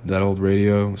 that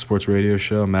old sports radio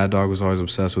show. Mad Dog was always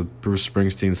obsessed with Bruce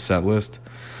Springsteen's set list.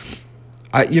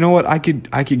 You know what? I could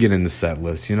get in the set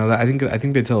list. You know, I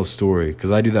think they tell a story,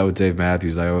 because I do that with Dave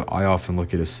Matthews. I often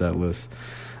look at his set list.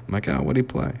 I'm like, oh, what'd he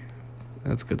play?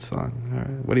 That's a good song. All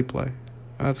right, what'd he play?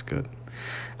 Oh, that's good.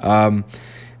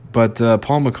 But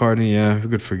Paul McCartney, yeah, who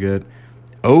could forget?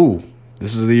 Oh,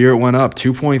 this is the year it went up,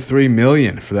 $2.3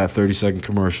 million for that 30-second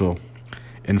commercial.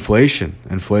 Inflation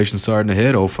starting to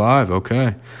hit 2005.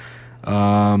 Okay.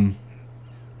 And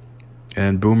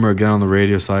Boomer again on the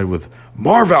radio side with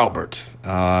Marv Albert.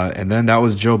 And then that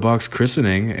was Joe Buck's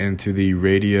christening into the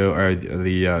radio or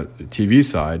the TV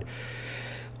side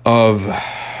of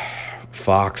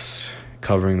Fox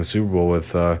covering the Super Bowl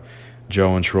with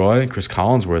Joe and Troy. Chris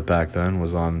Collinsworth back then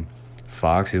was on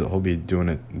Fox. He'll be doing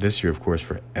it this year, of course,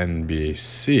 for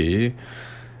NBC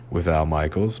with Al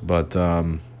Michaels. But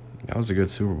that was a good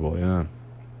Super Bowl, yeah.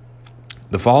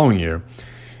 The following year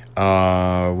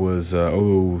was,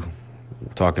 we're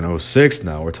talking 2006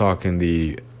 now. We're talking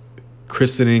the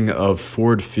christening of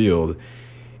Ford Field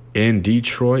in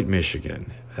Detroit,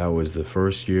 Michigan. That was the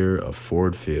first year of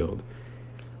Ford Field.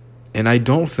 And I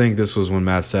don't think this was when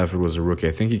Matt Stafford was a rookie.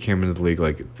 I think he came into the league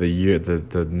like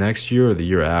the next year or the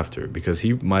year after, because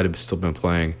he might have still been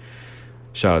playing.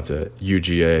 Shout out to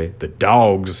UGA, the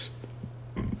Dogs.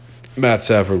 Matt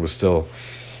Stafford was still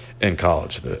in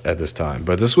college at this time,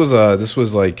 but this was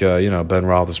like Ben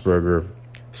Roethlisberger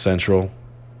Central.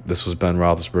 This was Ben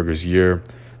Roethlisberger's year.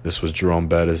 This was Jerome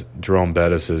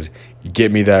Bettis's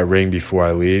 "Get me that ring before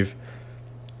I leave,"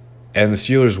 and the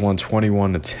Steelers won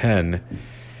 21-10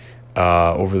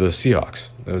 over the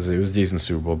Seahawks. It was a decent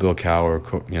Super Bowl. Bill Cowher,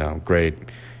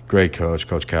 great coach,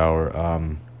 Coach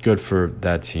Cowher. Good for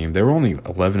that team. They were only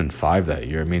 11-5 that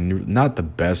year. I mean, not the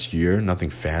best year,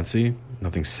 nothing fancy,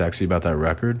 nothing sexy about that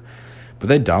record, but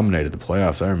they dominated the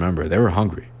playoffs. I remember they were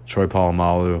hungry. Troy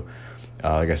Polamalu,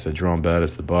 like I said, Jerome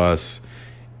Bettis, the Bus,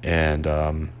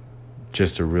 and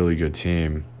just a really good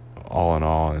team, all in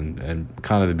all, and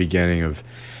kind of the beginning of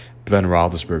Ben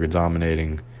Roethlisberger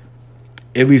dominating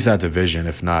at least that division,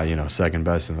 if not second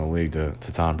best in the league to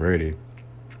Tom Brady.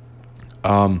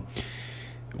 Wow.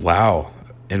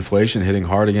 Inflation hitting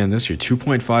hard again this year.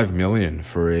 $2.5 million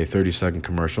for a 30-second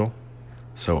commercial,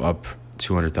 so up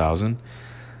 $200,000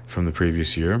 from the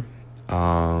previous year.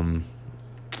 Al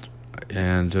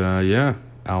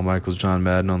Michaels, John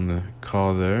Madden on the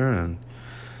call there. And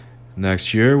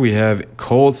next year we have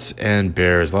Colts and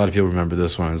Bears. A lot of people remember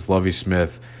this one. It's Lovie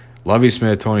Smith,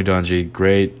 Tony Dungy.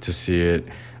 Great to see it.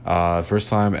 First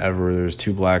time ever there's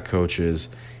two black coaches,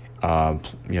 in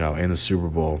the Super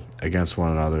Bowl against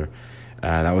one another.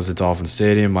 That was at Dolphin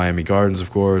Stadium, Miami Gardens, of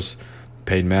course.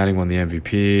 Peyton Manning won the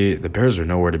MVP. The Bears are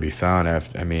nowhere to be found. I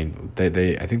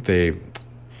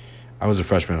was a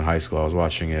freshman in high school. I was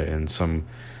watching it in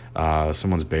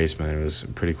someone's basement. It was a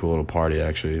pretty cool little party,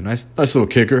 actually. Nice little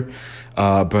kicker,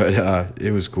 but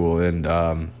it was cool. And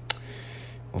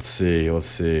let's see.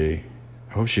 I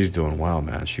hope she's doing well,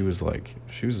 man. She was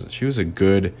a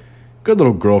good good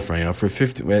little girlfriend, for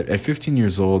 15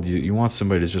 years old, you want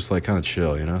somebody to just like kind of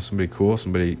chill, somebody cool,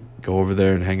 somebody go over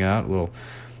there and hang out, a little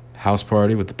house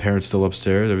party with the parents still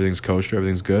upstairs, everything's kosher,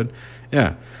 everything's good.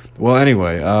 Yeah. Well,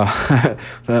 anyway,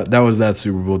 that was that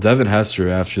Super Bowl. Devin Hester,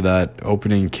 after that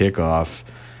opening kickoff,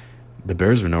 the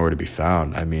Bears were nowhere to be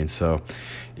found. So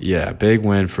yeah, big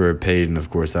win for Peyton. Of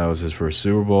course, that was his first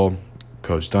Super Bowl.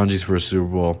 Coach Dungy's first Super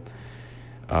Bowl.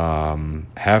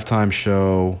 Halftime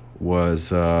show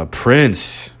was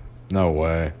Prince. No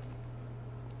way.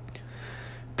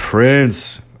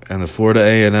 Prince and the Florida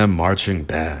A&M marching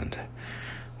band.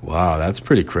 Wow, that's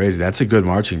pretty crazy. That's a good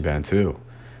marching band too.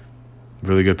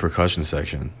 Really good percussion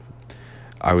section.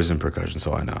 I was in percussion,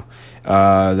 so I know.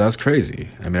 That's crazy.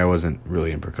 I wasn't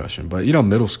really in percussion, but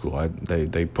middle school,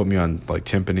 they put me on like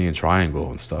timpani and triangle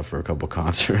and stuff for a couple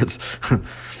concerts.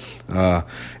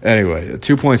 Anyway,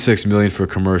 $2.6 million for a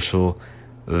commercial.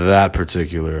 That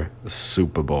particular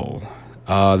Super Bowl.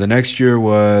 The next year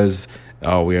was we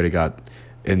already got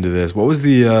into this. What was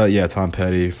the Tom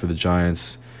Petty for the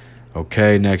Giants?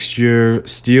 Okay, next year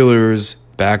Steelers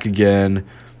back again.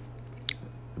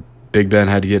 Big Ben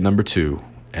had to get number 2,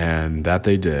 and that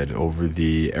they did over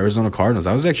the Arizona Cardinals.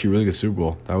 That was actually a really good Super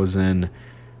Bowl. That was in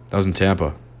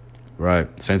Tampa, right?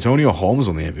 Santonio Holmes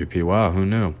won the MVP. Wow, who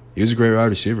knew? He was a great wide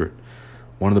receiver,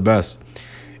 one of the best.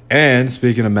 And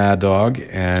speaking of Mad Dog,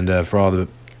 and for all the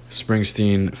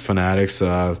Springsteen fanatics,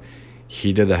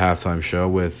 he did the halftime show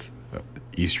with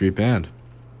E Street Band.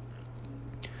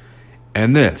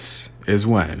 And this is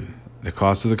when the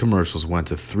cost of the commercials went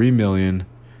to $3 million.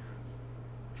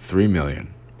 $3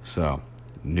 million. So,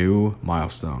 new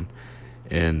milestone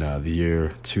in the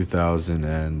year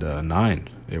 2009.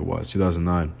 It was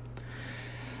 2009.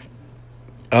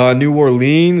 New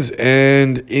Orleans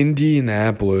and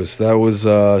Indianapolis. That was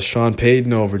Sean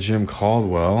Payton over Jim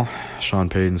Caldwell. Sean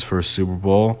Payton's first Super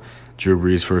Bowl. Drew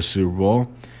Brees' first Super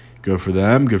Bowl. Good for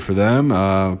them. Good for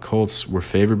them. Colts were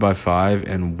favored by 5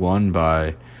 and won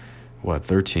by,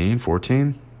 13,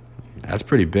 14? That's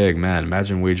pretty big, man.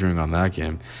 Imagine wagering on that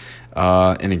game.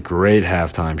 And a great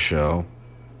halftime show.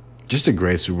 Just a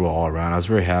great Super Bowl all around. I was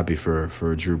very happy for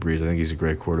Drew Brees. I think he's a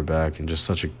great quarterback and just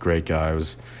such a great guy.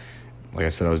 Like I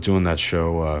said, I was doing that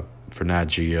show for Nat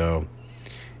Geo,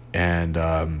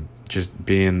 and just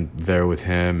being there with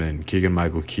him and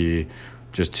Keegan-Michael Key,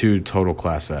 just 2 total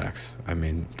class acts.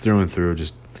 Through and through,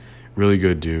 just really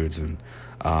good dudes. And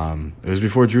it was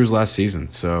before Drew's last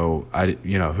season, so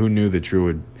who knew that Drew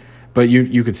would. But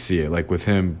you could see it, like with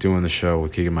him doing the show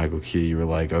with Keegan-Michael Key. You were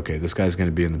like, okay, this guy's going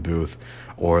to be in the booth,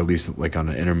 or at least like on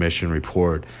an intermission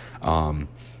report.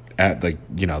 At the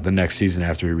next season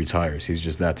after he retires. He's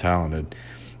just that talented.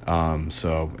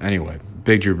 So anyway,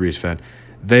 big Drew Brees fan.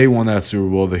 They won that Super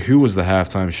Bowl. The Who was the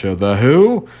halftime show. The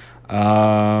Who?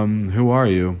 Who are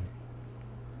you?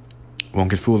 Won't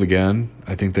Get Fooled Again.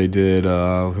 I think they did.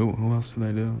 Who else did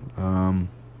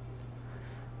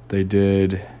they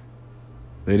do?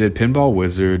 They did Pinball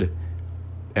Wizard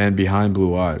and Behind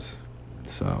Blue Eyes.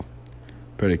 So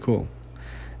pretty cool.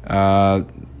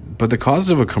 But the cost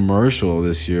of a commercial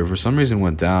this year, for some reason,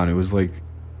 went down. It was like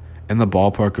in the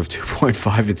ballpark of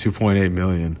 2.5 to 2.8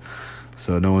 million.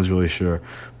 So no one's really sure.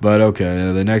 But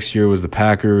okay, the next year was the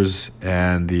Packers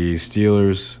and the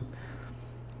Steelers.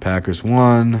 Packers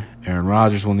won. Aaron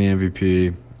Rodgers won the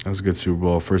MVP. That was a good Super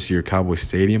Bowl. First year, Cowboy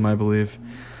Stadium, I believe.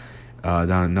 It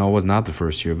was not the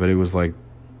first year, but it was like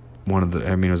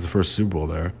it was the first Super Bowl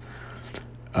there.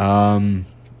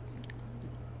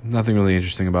 Nothing really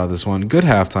interesting about this one. Good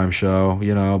halftime show.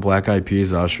 Black Eyed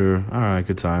Peas, Usher. All right,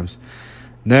 good times.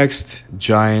 Next,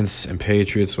 Giants and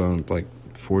Patriots. So I'm like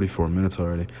 44 minutes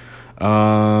already.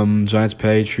 Giants,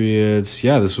 Patriots.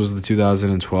 Yeah, this was the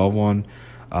 2012 one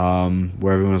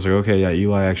where everyone was like, okay, yeah,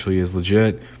 Eli actually is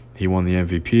legit. He won the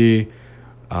MVP.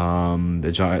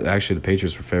 The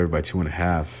Patriots were favored by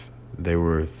 2.5. They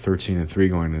were 13-3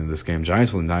 going into this game.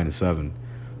 Giants were 9-7.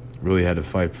 Really had to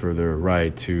fight for their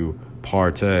right to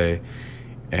partay,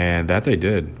 and that they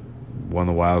did. Won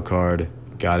the wild card,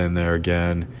 got in there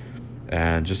again,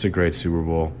 and just a great Super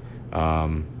Bowl.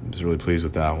 I was really pleased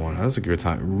with that one. That was a good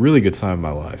time, really good time in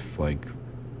my life. Like,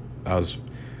 I was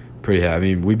pretty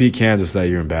happy. We beat Kansas that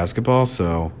year in basketball,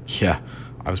 so yeah,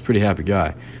 I was a pretty happy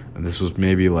guy. And this was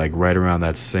maybe like right around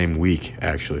that same week,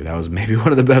 actually. That was maybe one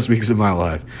of the best weeks of my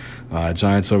life.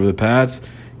 Giants over the Pats,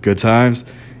 good times.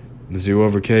 Mizzou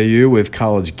over KU with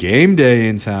College Game Day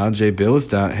in town. Jay Billis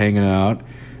down hanging out.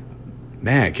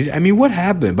 Man, what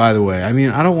happened, by the way? I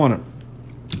don't want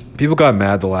to... People got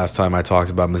mad the last time I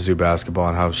talked about Mizzou basketball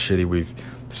and how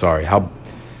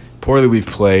poorly we've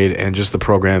played, and just the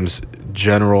program's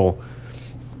general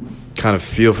kind of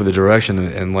feel for the direction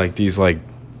and like these like,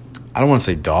 I don't want to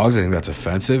say dogs. I think that's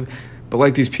offensive. But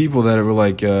like these people that were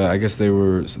like, I guess they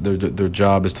were their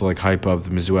job is to like hype up the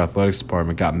Mizzou athletics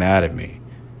department, got mad at me,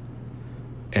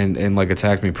 and like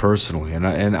attacked me personally, and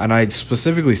I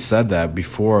specifically said that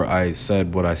before I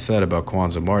said what I said about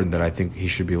Kwanzaa Martin, that I think he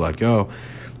should be let go.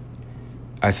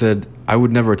 I said I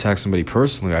would never attack somebody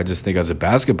personally. I just think as a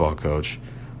basketball coach,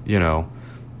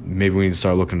 maybe we need to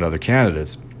start looking at other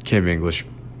candidates. Kim English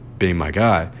being my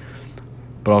guy.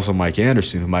 But also Mike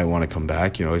Anderson, who might want to come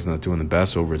back. He's not doing the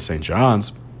best over at St.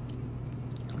 John's.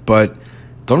 But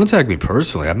don't attack me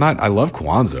personally. I love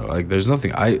Kwanzaa. Like, there's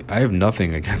nothing. I have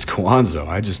nothing against Kwanzaa.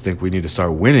 I just think we need to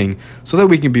start winning so that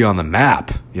we can be on the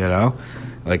map.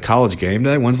 Like college game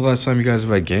day. When's the last time you guys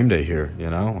have had game day here?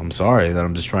 I'm sorry that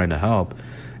I'm just trying to help.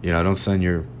 Don't send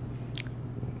your,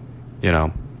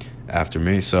 after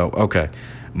me. So okay.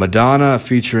 Madonna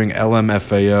featuring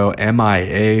LMFAO,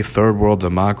 MIA, Third World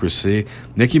Democracy,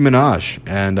 Nicki Minaj,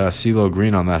 and CeeLo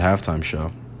Green on that halftime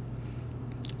show.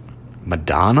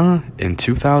 Madonna in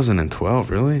 2012,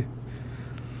 really?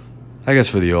 I guess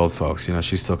for the old folks,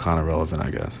 she's still kind of relevant,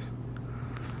 I guess.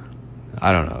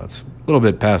 I don't know. It's a little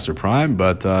bit past her prime,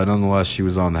 but nonetheless, she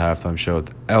was on the halftime show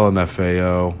with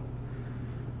LMFAO.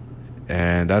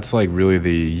 And that's like really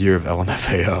the year of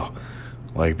LMFAO.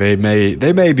 Like they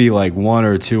may be like 1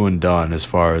 or 2 and done as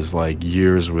far as like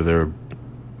years where they're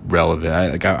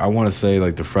relevant. I want to say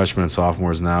like the freshmen and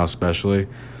sophomores now, especially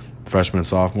freshmen and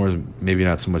sophomores, maybe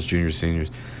not so much juniors,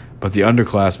 seniors, but the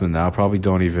underclassmen now probably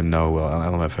don't even know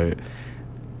LMFAO.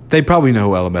 They probably know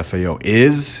who LMFAO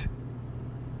is,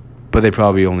 but they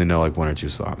probably only know like 1 or 2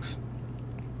 songs.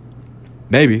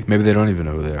 Maybe they don't even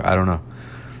know who they are. I don't know.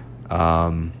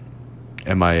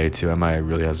 MIA too. MIA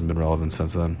really hasn't been relevant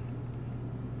since then.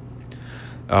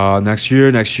 Next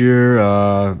year,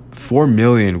 4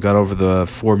 million. Got over the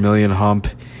 4 million hump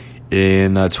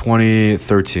in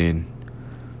 2013.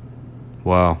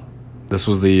 Wow. This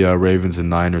was the Ravens and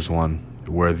Niners one,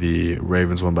 where the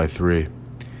Ravens won by 3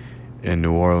 in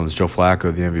New Orleans. Joe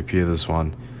Flacco, the MVP of this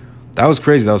one. That was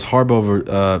crazy. That was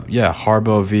Harbaugh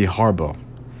v. Harbaugh.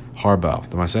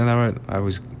 Harbaugh. Am I saying that right? I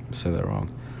always say that wrong.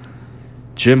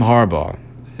 Jim Harbaugh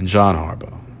and John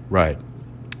Harbaugh. Right.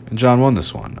 And John won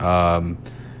this one.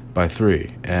 By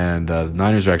 3, and the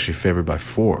Niners are actually favored by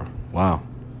 4. Wow.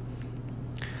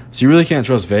 So you really can't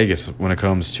trust Vegas when it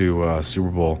comes to Super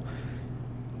Bowl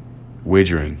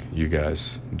wagering, you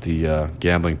guys, the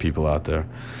gambling people out there.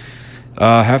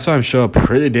 Halftime show,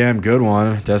 pretty damn good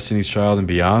one. Destiny's Child and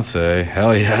Beyonce.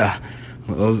 Hell yeah.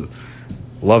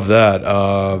 Love that.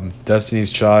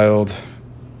 Destiny's Child,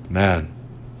 man,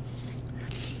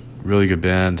 really good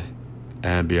band,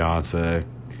 and Beyonce.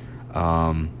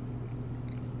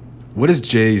 What does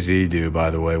Jay-Z do,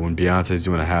 by the way, when Beyonce's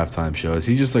doing a halftime show? Is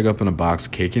he just like up in a box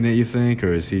kicking it, you think?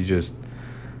 Or is he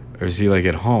like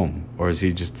at home? Or is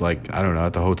he just like, I don't know,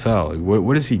 at the hotel? Like,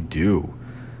 what does he do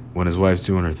when his wife's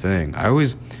doing her thing? I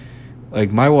always,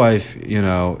 like, my wife,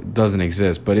 doesn't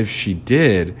exist. But if she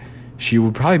did, she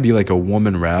would probably be like a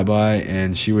woman rabbi,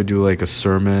 and she would do like a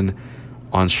sermon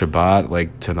on Shabbat,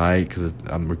 like tonight, because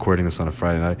I'm recording this on a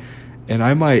Friday night. And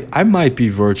I might be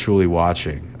virtually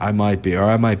watching. I might be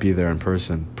there in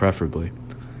person, preferably.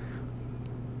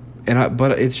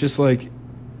 But it's just like,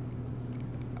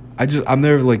 I'm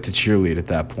there like to cheerlead at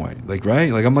that point, like, right?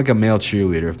 Like, I'm like a male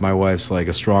cheerleader. If my wife's like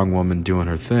a strong woman doing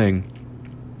her thing,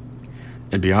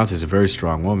 and Beyonce's a very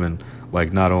strong woman,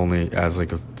 like not only as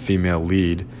like a female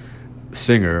lead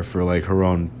singer for like her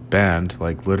own band,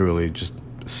 like literally just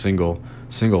single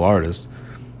artist.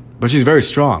 But she's very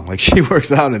strong. Like, she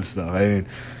works out and stuff. I mean,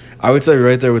 I would say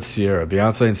right there with Sierra.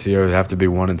 Beyonce and Sierra have to be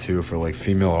 1 and 2 for, like,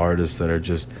 female artists that are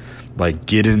just, like,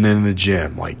 getting in the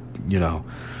gym, like,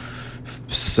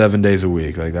 7 days a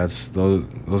week. Like, that's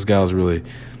those gals really,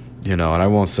 and I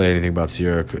won't say anything about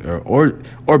Sierra or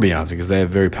Beyonce because they have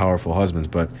very powerful husbands.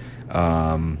 But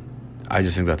I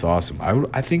just think that's awesome.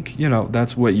 I think,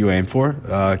 that's what you aim for.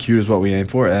 Cute is what we aim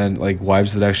for. And, like,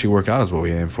 wives that actually work out is what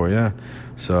we aim for, yeah.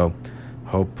 So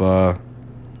Hope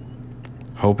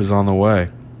is on the way.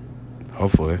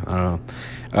 Hopefully. I don't know.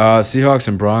 Seahawks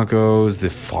and Broncos the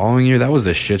following year. That was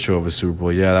the shit show of a Super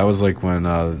Bowl. Yeah, that was like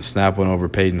when snap went over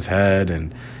Peyton's head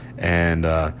and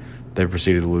they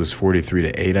proceeded to lose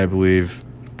 43-8, I believe.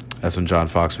 That's when John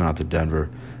Fox went out to Denver,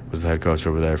 was the head coach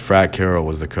over there. Frat Carroll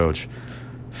was the coach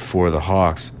for the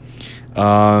Hawks.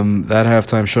 That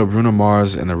halftime show, Bruno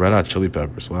Mars and the Red Hot Chili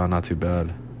Peppers. Wow, not too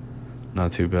bad.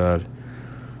 Not too bad.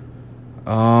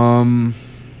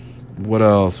 What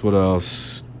else?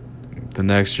 The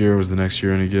next year, was the next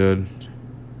year any good?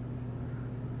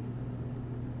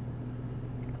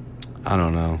 I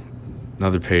don't know.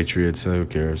 Another Patriots. Who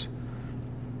cares?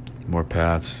 More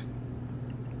Pats.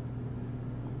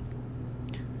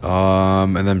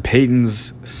 And then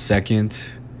Peyton's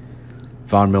second.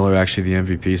 Von Miller actually the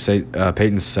MVP.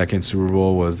 Peyton's second Super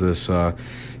Bowl was this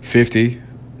 50.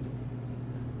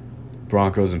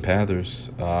 Broncos and Panthers.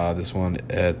 This one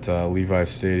at Levi's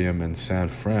Stadium in San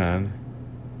Fran.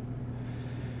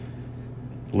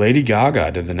 Lady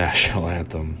Gaga did the national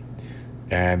anthem.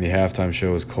 And the halftime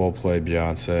show was Coldplay,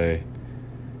 Beyonce,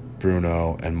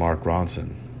 Bruno, and Mark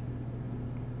Ronson.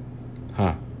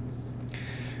 Huh.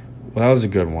 Well, that was a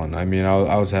good one. I mean,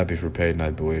 I was happy for Peyton,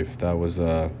 I believe. That was...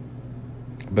 But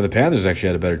the Panthers actually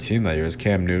had a better team that year. It was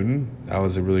Cam Newton. That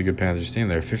was a really good Panthers team.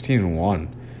 They were 15-1.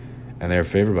 And they were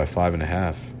favored by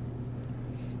 5.5.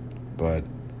 But,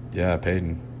 yeah,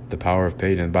 Peyton. The power of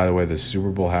Peyton. And by the way, the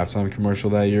Super Bowl halftime commercial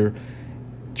that year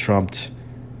trumped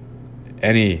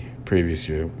any previous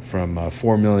year. From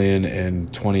 $4 million in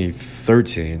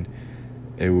 2013,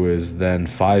 it was then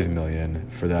 $5 million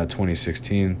for that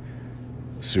 2016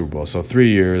 Super Bowl. So 3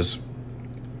 years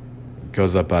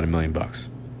goes up about $1 million.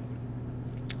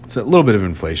 It's a little bit of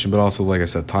inflation, but also, like I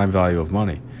said, time value of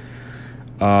money.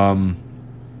 And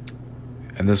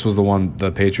this was the one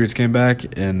the Patriots came back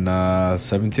in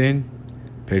 17.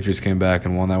 Patriots came back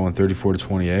and won that one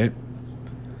 34-28.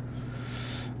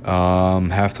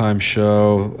 Halftime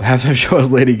show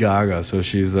is Lady Gaga, so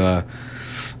she's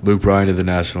Luke Bryan did the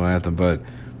national anthem, but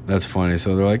that's funny.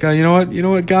 So they're like, oh, you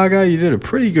know what, Gaga, you did a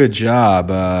pretty good job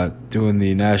doing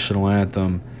the national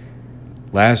anthem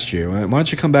last year. Why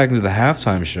don't you come back into the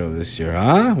halftime show this year,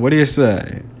 huh? What do you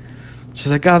say? She's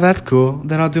like, oh, that's cool.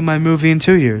 Then I'll do my movie in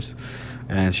 2 years.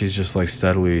 And she's just like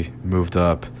steadily moved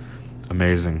up.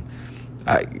 Amazing.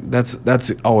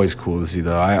 That's always cool to see,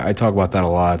 though. I talk about that a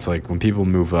lot. It's like when people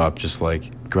move up, just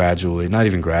like gradually, not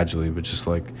even gradually, but just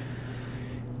like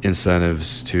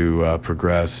incentives to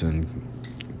progress and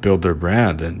build their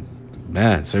brand. And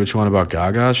man, say what you want about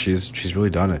Gaga, she's really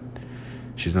done it.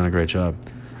 She's done a great job.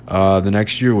 The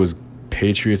next year was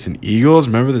Patriots and Eagles.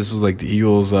 Remember, this was like the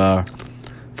Eagles'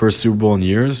 first Super Bowl in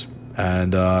years,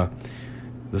 and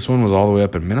this one was all the way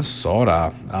up in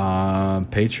Minnesota.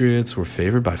 Patriots were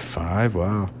favored by 5.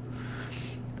 Wow.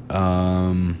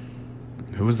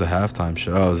 Who was the halftime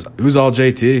show? Oh, it was all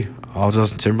JT, all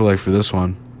Justin Timberlake for this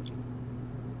one.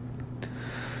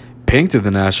 Pink did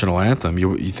the national anthem.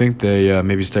 You think they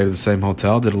maybe stayed at the same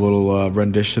hotel, did a little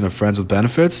rendition of Friends with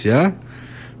Benefits? Yeah.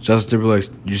 Justin Timberlake,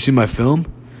 did you see my film?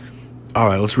 All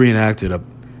right, let's reenact it.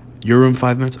 Your room,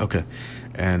 5 minutes? Okay.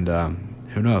 And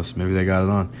who knows? Maybe they got it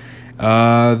on.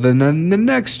 Then the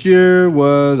next year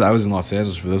I was in Los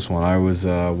Angeles for this one. I was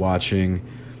watching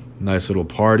a nice little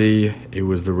party. It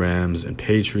was the Rams and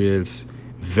Patriots.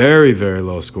 Very, very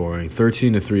low scoring.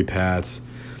 13-3 Pats.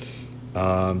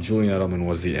 Julian Edelman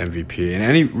was the MVP.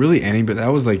 And but that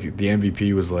was like the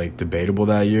MVP was like debatable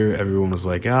that year. Everyone was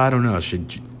like, I don't know. Should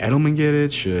Edelman get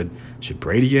it? Should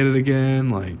Brady get it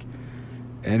again?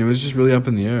 And it was just really up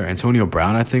in the air. Antonio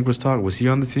Brown, I think, was talking. Was he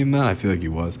on the team then? I feel like he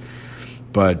was.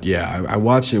 But yeah, I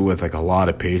watched it with like a lot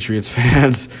of Patriots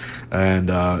fans, and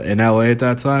in LA at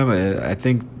that time, I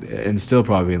think, and still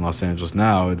probably in Los Angeles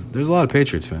now, there's a lot of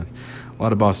Patriots fans. A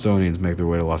lot of Bostonians make their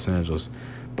way to Los Angeles.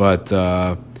 But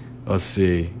let's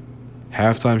see,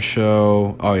 halftime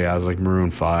show. Oh yeah, it was like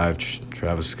Maroon 5,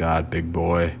 Travis Scott, Big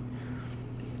Boy.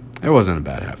 It wasn't a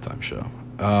bad halftime show.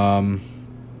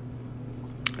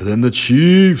 Then the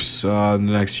Chiefs the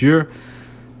next year,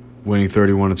 winning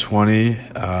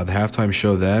 31-20. The halftime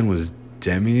show then was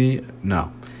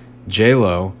J-Lo,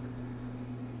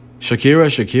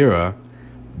 Shakira,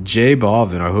 J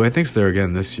Balvin, or who I think's there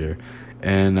again this year,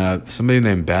 and somebody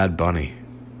named Bad Bunny.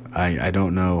 I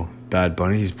don't know Bad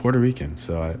Bunny. He's Puerto Rican,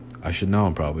 so I should know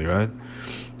him probably, right?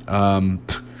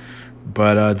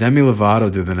 But Demi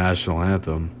Lovato did the national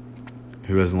anthem.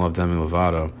 Who doesn't love Demi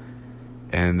Lovato?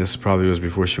 And this probably was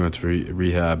before she went to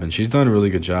rehab. And she's done a really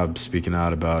good job speaking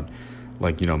out about,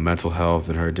 like, mental health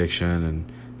and her addiction and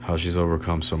how she's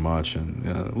overcome so much. And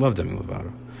I love Demi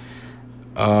Lovato.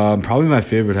 Probably my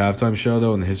favorite halftime show,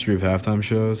 though, in the history of halftime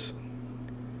shows.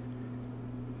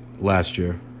 Last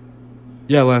year.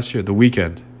 Yeah, last year. The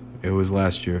Weeknd. It was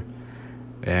last year.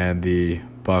 And the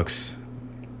Bucks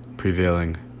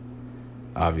prevailing,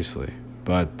 obviously.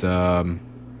 But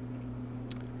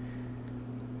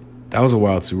that was a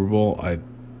wild Super Bowl. I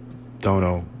don't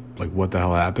know, what the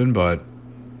hell happened, but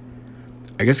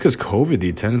I guess because COVID, the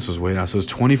attendance was way down. So it was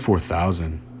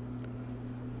 24,000.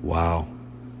 Wow.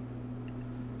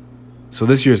 So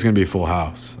this year it's going to be a full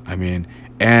house. I mean,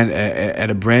 and at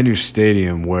a brand new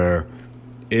stadium where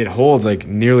it holds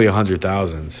nearly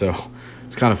 100,000. So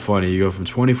it's kind of funny. You go from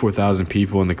 24,000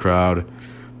 people in the crowd,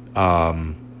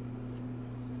 and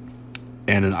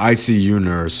an ICU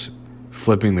nurse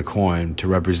flipping the coin to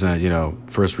represent,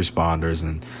 first responders,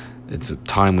 and it's a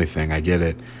timely thing. I get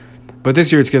it. But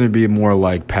this year it's going to be more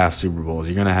like past Super Bowls.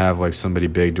 You're going to have like somebody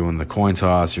big doing the coin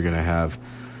toss. You're going to have,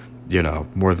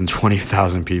 more than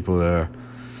 20,000 people there.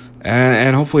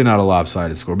 And hopefully not a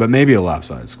lopsided score, but maybe a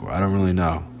lopsided score. I don't really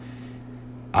know.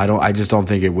 I just don't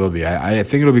think it will be. I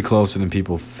think it'll be closer than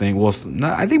people think. Well,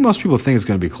 I think most people think it's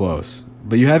going to be close.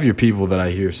 But you have your people that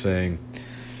I hear saying,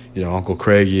 Uncle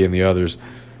Craigie and the others,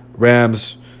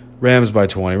 Rams by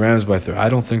 20, Rams by 30. I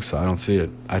don't think so. I don't see it.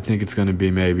 I think it's going to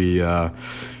be maybe,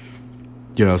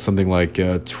 something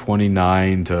like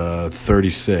 29 to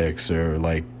 36 or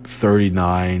like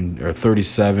 39 or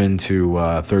 37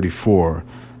 to 34.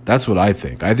 That's what I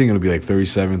think. I think it'll be like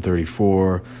 37,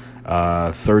 34,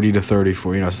 30 to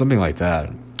 34, something like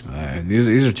that.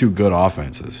 These are two good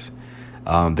offenses.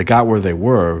 They got where they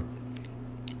were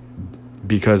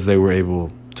because they were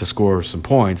able to score some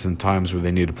points in times where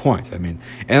they needed points. And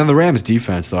on the Rams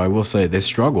defense, though, I will say they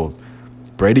struggled.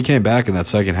 Brady came back in that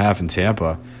second half in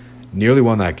Tampa, nearly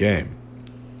won that game.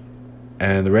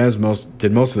 And the Rams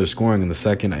did most of their scoring in the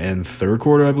second and third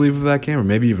quarter, I believe, of that game, or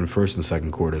maybe even first and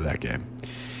second quarter of that game.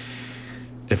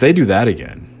 If they do that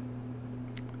again,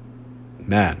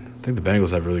 man, I think the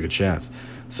Bengals have a really good chance.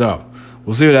 So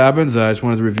we'll see what happens. I just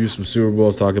wanted to review some Super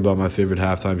Bowls, talk about my favorite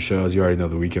halftime shows. You already know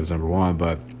The Weeknd's number one,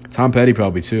 but Tom Petty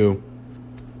probably too.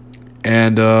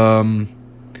 And,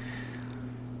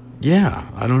 yeah,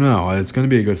 I don't know. It's going to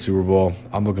be a good Super Bowl.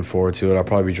 I'm looking forward to it. I'll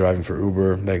probably be driving for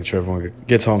Uber, making sure everyone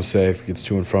gets home safe, gets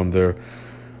to and from their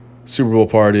Super Bowl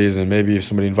parties, and maybe if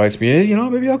somebody invites me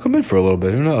in, maybe I'll come in for a little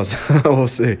bit. Who knows? We'll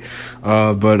see.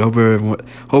 But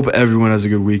hope everyone has a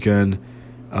good weekend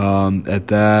at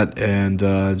that, and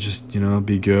just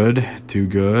be good, do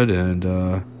good, and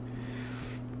I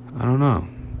don't know.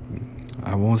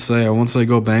 I won't say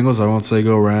go Bengals. I won't say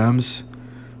go Rams.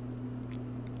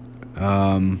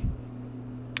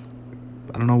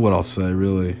 I don't know what I'll say,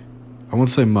 really. I won't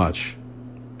say much.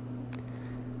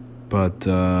 But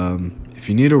if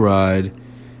you need a ride,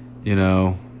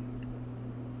 do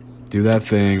that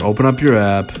thing. Open up your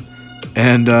app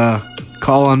and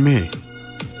call on me.